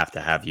definitely going to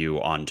have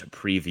you on to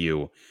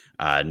preview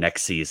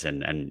next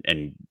season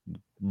and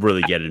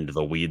really get into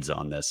the weeds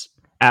on this.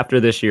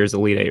 After this year's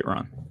Elite Eight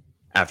run.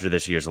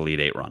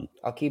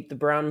 I'll keep the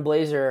brown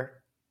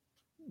blazer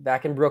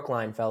back in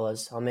Brookline,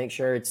 fellas. I'll make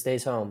sure it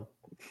stays home.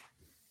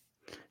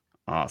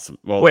 Awesome.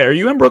 Well, wait, are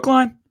you in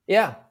Brookline?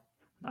 Yeah.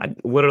 I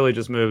literally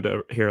just moved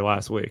here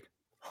last week.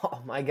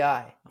 Oh, my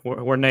guy.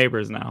 We're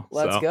neighbors now.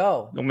 Let's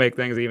go. It'll make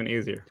things even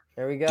easier.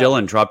 There we go.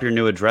 Dylan, drop your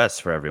new address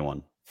for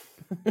everyone.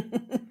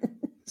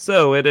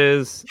 So it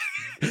is.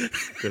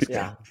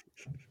 Yeah.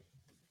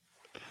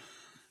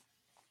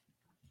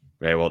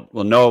 Great. Well,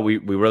 Noah, we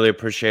really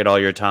appreciate all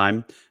your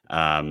time.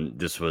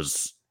 This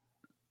was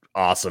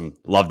awesome.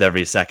 Loved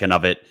every second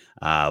of it.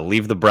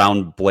 Leave the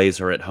brown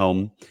blazer at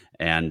home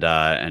and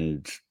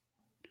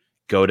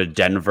go to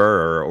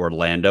Denver or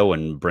Orlando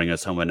and bring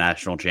us home a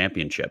national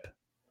championship.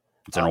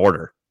 It's an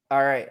order.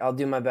 All right. I'll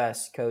do my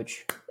best,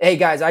 Coach. Hey,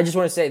 guys, I just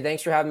want to say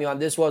thanks for having me on.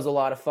 This was a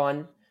lot of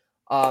fun.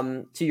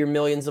 To your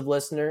millions of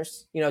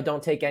listeners,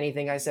 don't take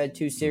anything I said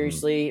too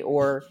seriously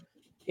or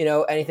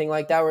anything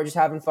like that. We're just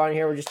having fun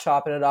here. We're just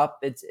chopping it up.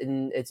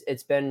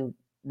 It's been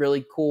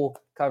really cool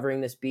covering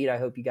this beat. I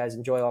hope you guys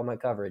enjoy all my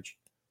coverage.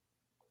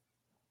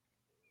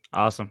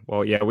 Awesome.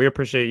 Well, yeah, we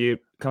appreciate you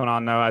coming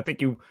on, Noah. I think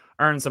you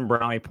earned some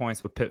brownie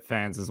points with Pitt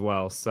fans as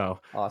well. So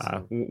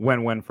awesome.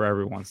 Win-win for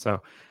everyone.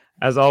 So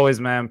as always,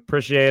 man,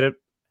 appreciate it.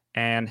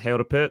 And hail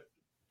to Pitt.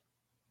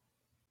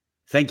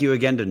 Thank you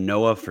again to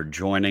Noah for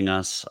joining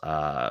us.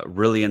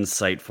 Really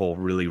insightful.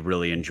 Really,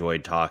 really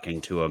enjoyed talking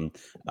to him.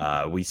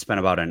 We spent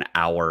about an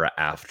hour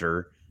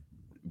after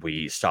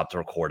we stopped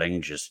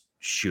recording just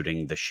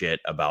shooting the shit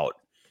about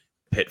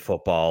Pitt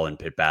football and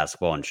Pitt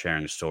basketball and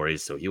sharing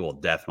stories. So he will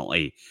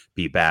definitely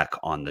be back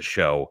on the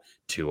show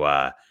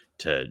to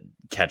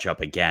catch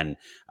up again.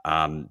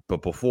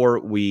 But before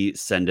we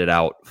send it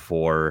out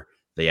for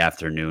the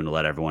afternoon,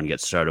 let everyone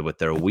get started with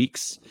their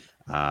weeks.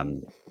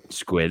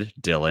 Squid,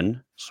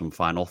 Dylan, some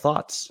final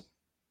thoughts.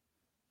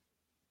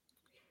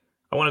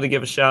 I wanted to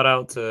give a shout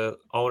out to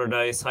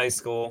Alderdice High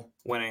School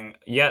winning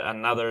yet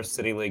another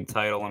City League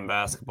title in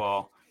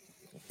basketball.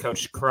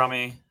 Coach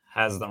Crummy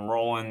has them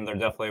rolling. They're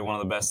definitely one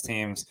of the best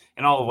teams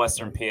in all of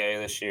Western PA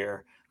this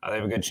year. They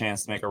have a good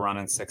chance to make a run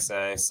in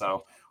 6A.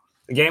 So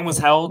the game was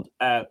held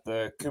at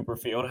the Cooper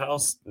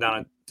Fieldhouse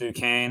down at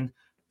Duquesne.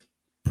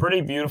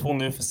 pretty beautiful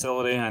new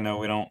facility. I know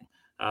we don't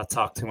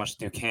talk too much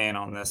Duquesne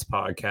on this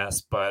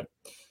podcast, but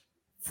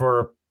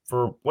for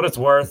what it's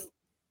worth,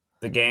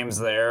 the games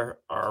there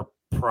are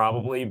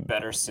probably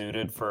better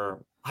suited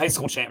for high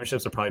school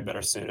championships. Are probably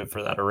better suited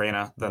for that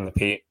arena than the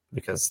Pete,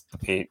 because the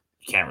Pete,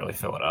 you can't really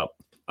fill it up.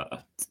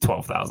 It's a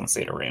 12,000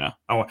 seat arena.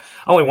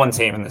 Only one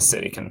team in the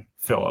city can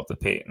fill up the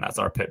Pete, and that's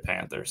our Pitt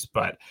Panthers.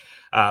 But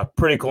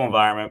pretty cool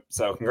environment.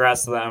 So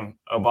congrats to them.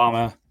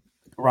 Obama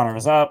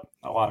runners up.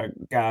 A lot of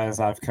guys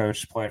I've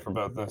coached play for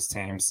both those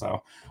teams.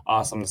 So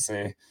awesome to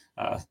see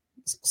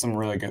some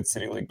really good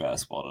City League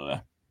basketball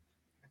today.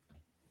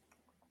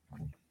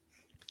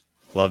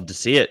 Love to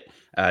see it.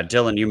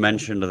 Dylan, you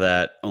mentioned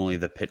that only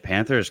the Pitt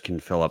Panthers can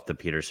fill up the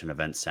Peterson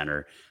Event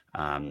Center.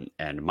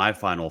 And my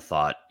final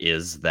thought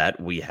is that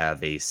we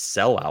have a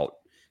sellout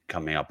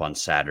coming up on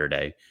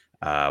Saturday.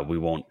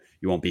 You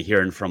won't be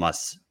hearing from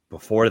us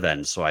before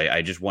then. So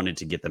I just wanted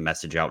to get the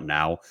message out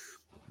now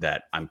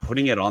that I'm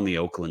putting it on the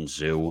Oakland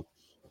Zoo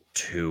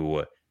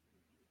to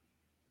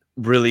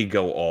really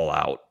go all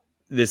out.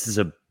 This is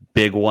a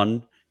big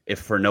one, if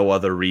for no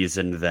other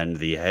reason than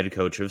the head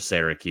coach of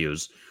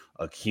Syracuse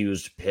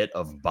accused Pitt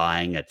of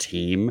buying a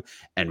team,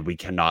 and we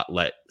cannot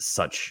let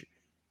such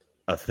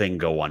a thing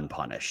go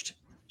unpunished.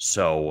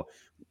 So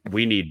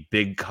we need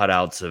big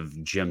cutouts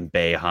of Jim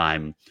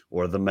Boeheim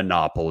or the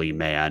Monopoly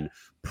Man,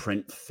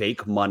 print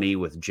fake money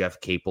with Jeff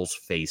Capel's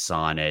face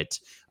on it,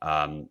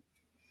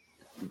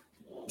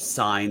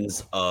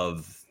 signs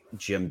of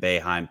Jim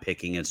Boeheim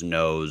picking his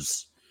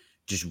nose.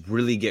 Just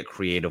really get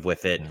creative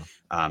with it.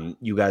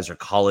 You guys are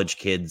college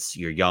kids.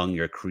 You're young.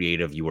 You're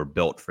creative. You were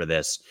built for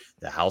this.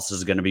 The house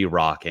is going to be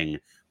rocking.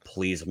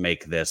 Please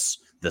make this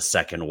the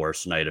second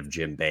worst night of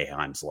Jim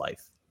Boeheim's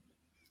life.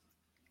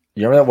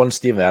 You remember that one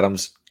Steven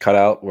Adams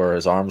cutout where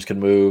his arms can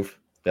move?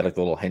 They had like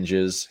the little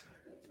hinges.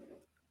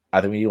 I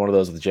think we need one of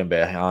those with Jim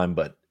Boeheim,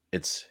 but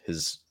it's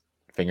his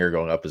finger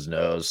going up his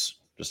nose,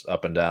 just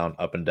up and down,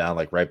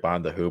 like right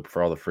behind the hoop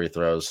for all the free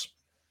throws.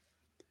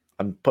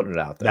 I'm putting it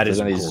out there. That is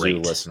any great. Zoo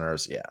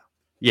listeners,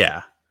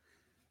 yeah.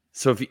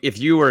 So if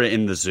you were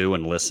in the zoo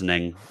and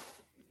listening,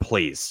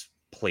 please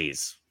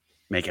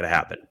make it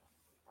happen.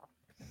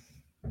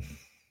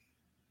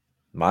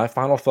 My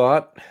final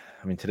thought.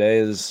 I mean, today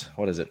is,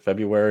 what is it,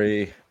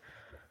 February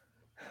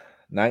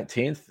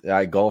 19th?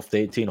 I golfed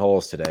 18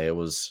 holes today. It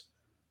was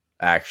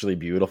actually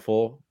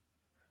beautiful.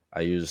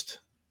 I used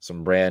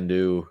some brand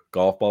new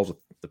golf balls with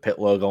the Pitt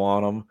logo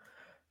on them.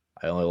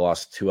 I only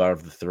lost 2 out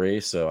of the 3,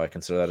 so I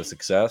consider that a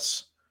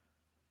success.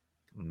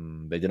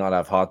 They did not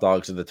have hot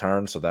dogs in the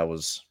turn, so that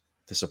was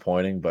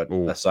disappointing. But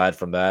aside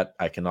from that,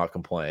 I cannot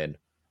complain.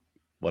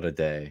 What a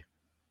day.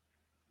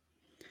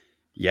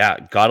 Yeah,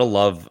 gotta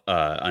love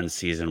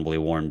unseasonably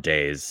warm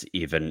days,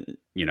 even,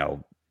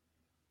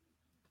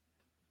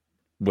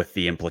 with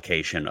the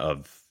implication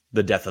of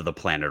the death of the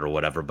planet or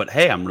whatever. But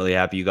hey, I'm really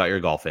happy you got your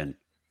golf in.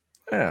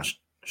 Yeah.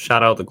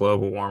 Shout out to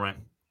global warming.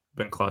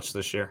 Been clutch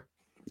this year.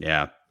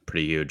 Yeah,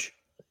 pretty huge.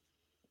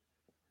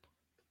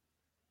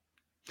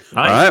 Nice.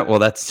 All right, well,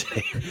 that's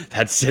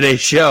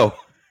today's show.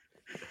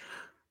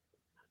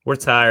 We're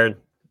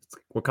tired.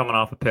 We're coming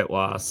off a Pitt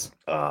loss.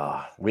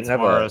 We didn't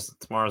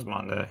Tomorrow's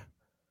Monday.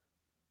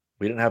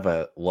 We didn't have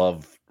a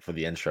love for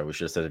the intro. We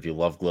should have said if you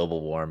love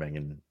global warming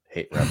and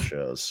hate ref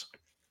shows.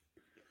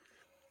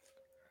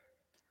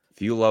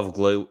 If you love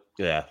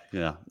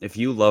If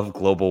you love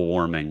global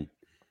warming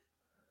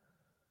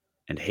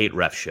and hate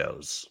ref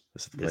shows,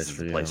 this is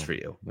the place for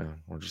you. Yeah,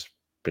 we're just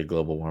big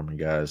global warming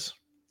guys.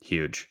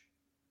 Huge.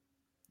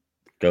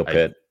 Go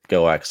Pitt.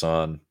 Go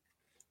Exxon.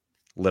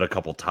 Lit a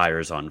couple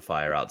tires on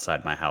fire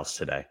outside my house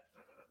today.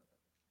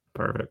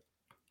 Perfect.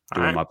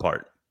 Doing my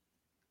part.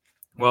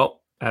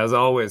 Well, as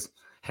always,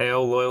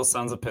 hail loyal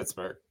sons of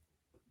Pittsburgh.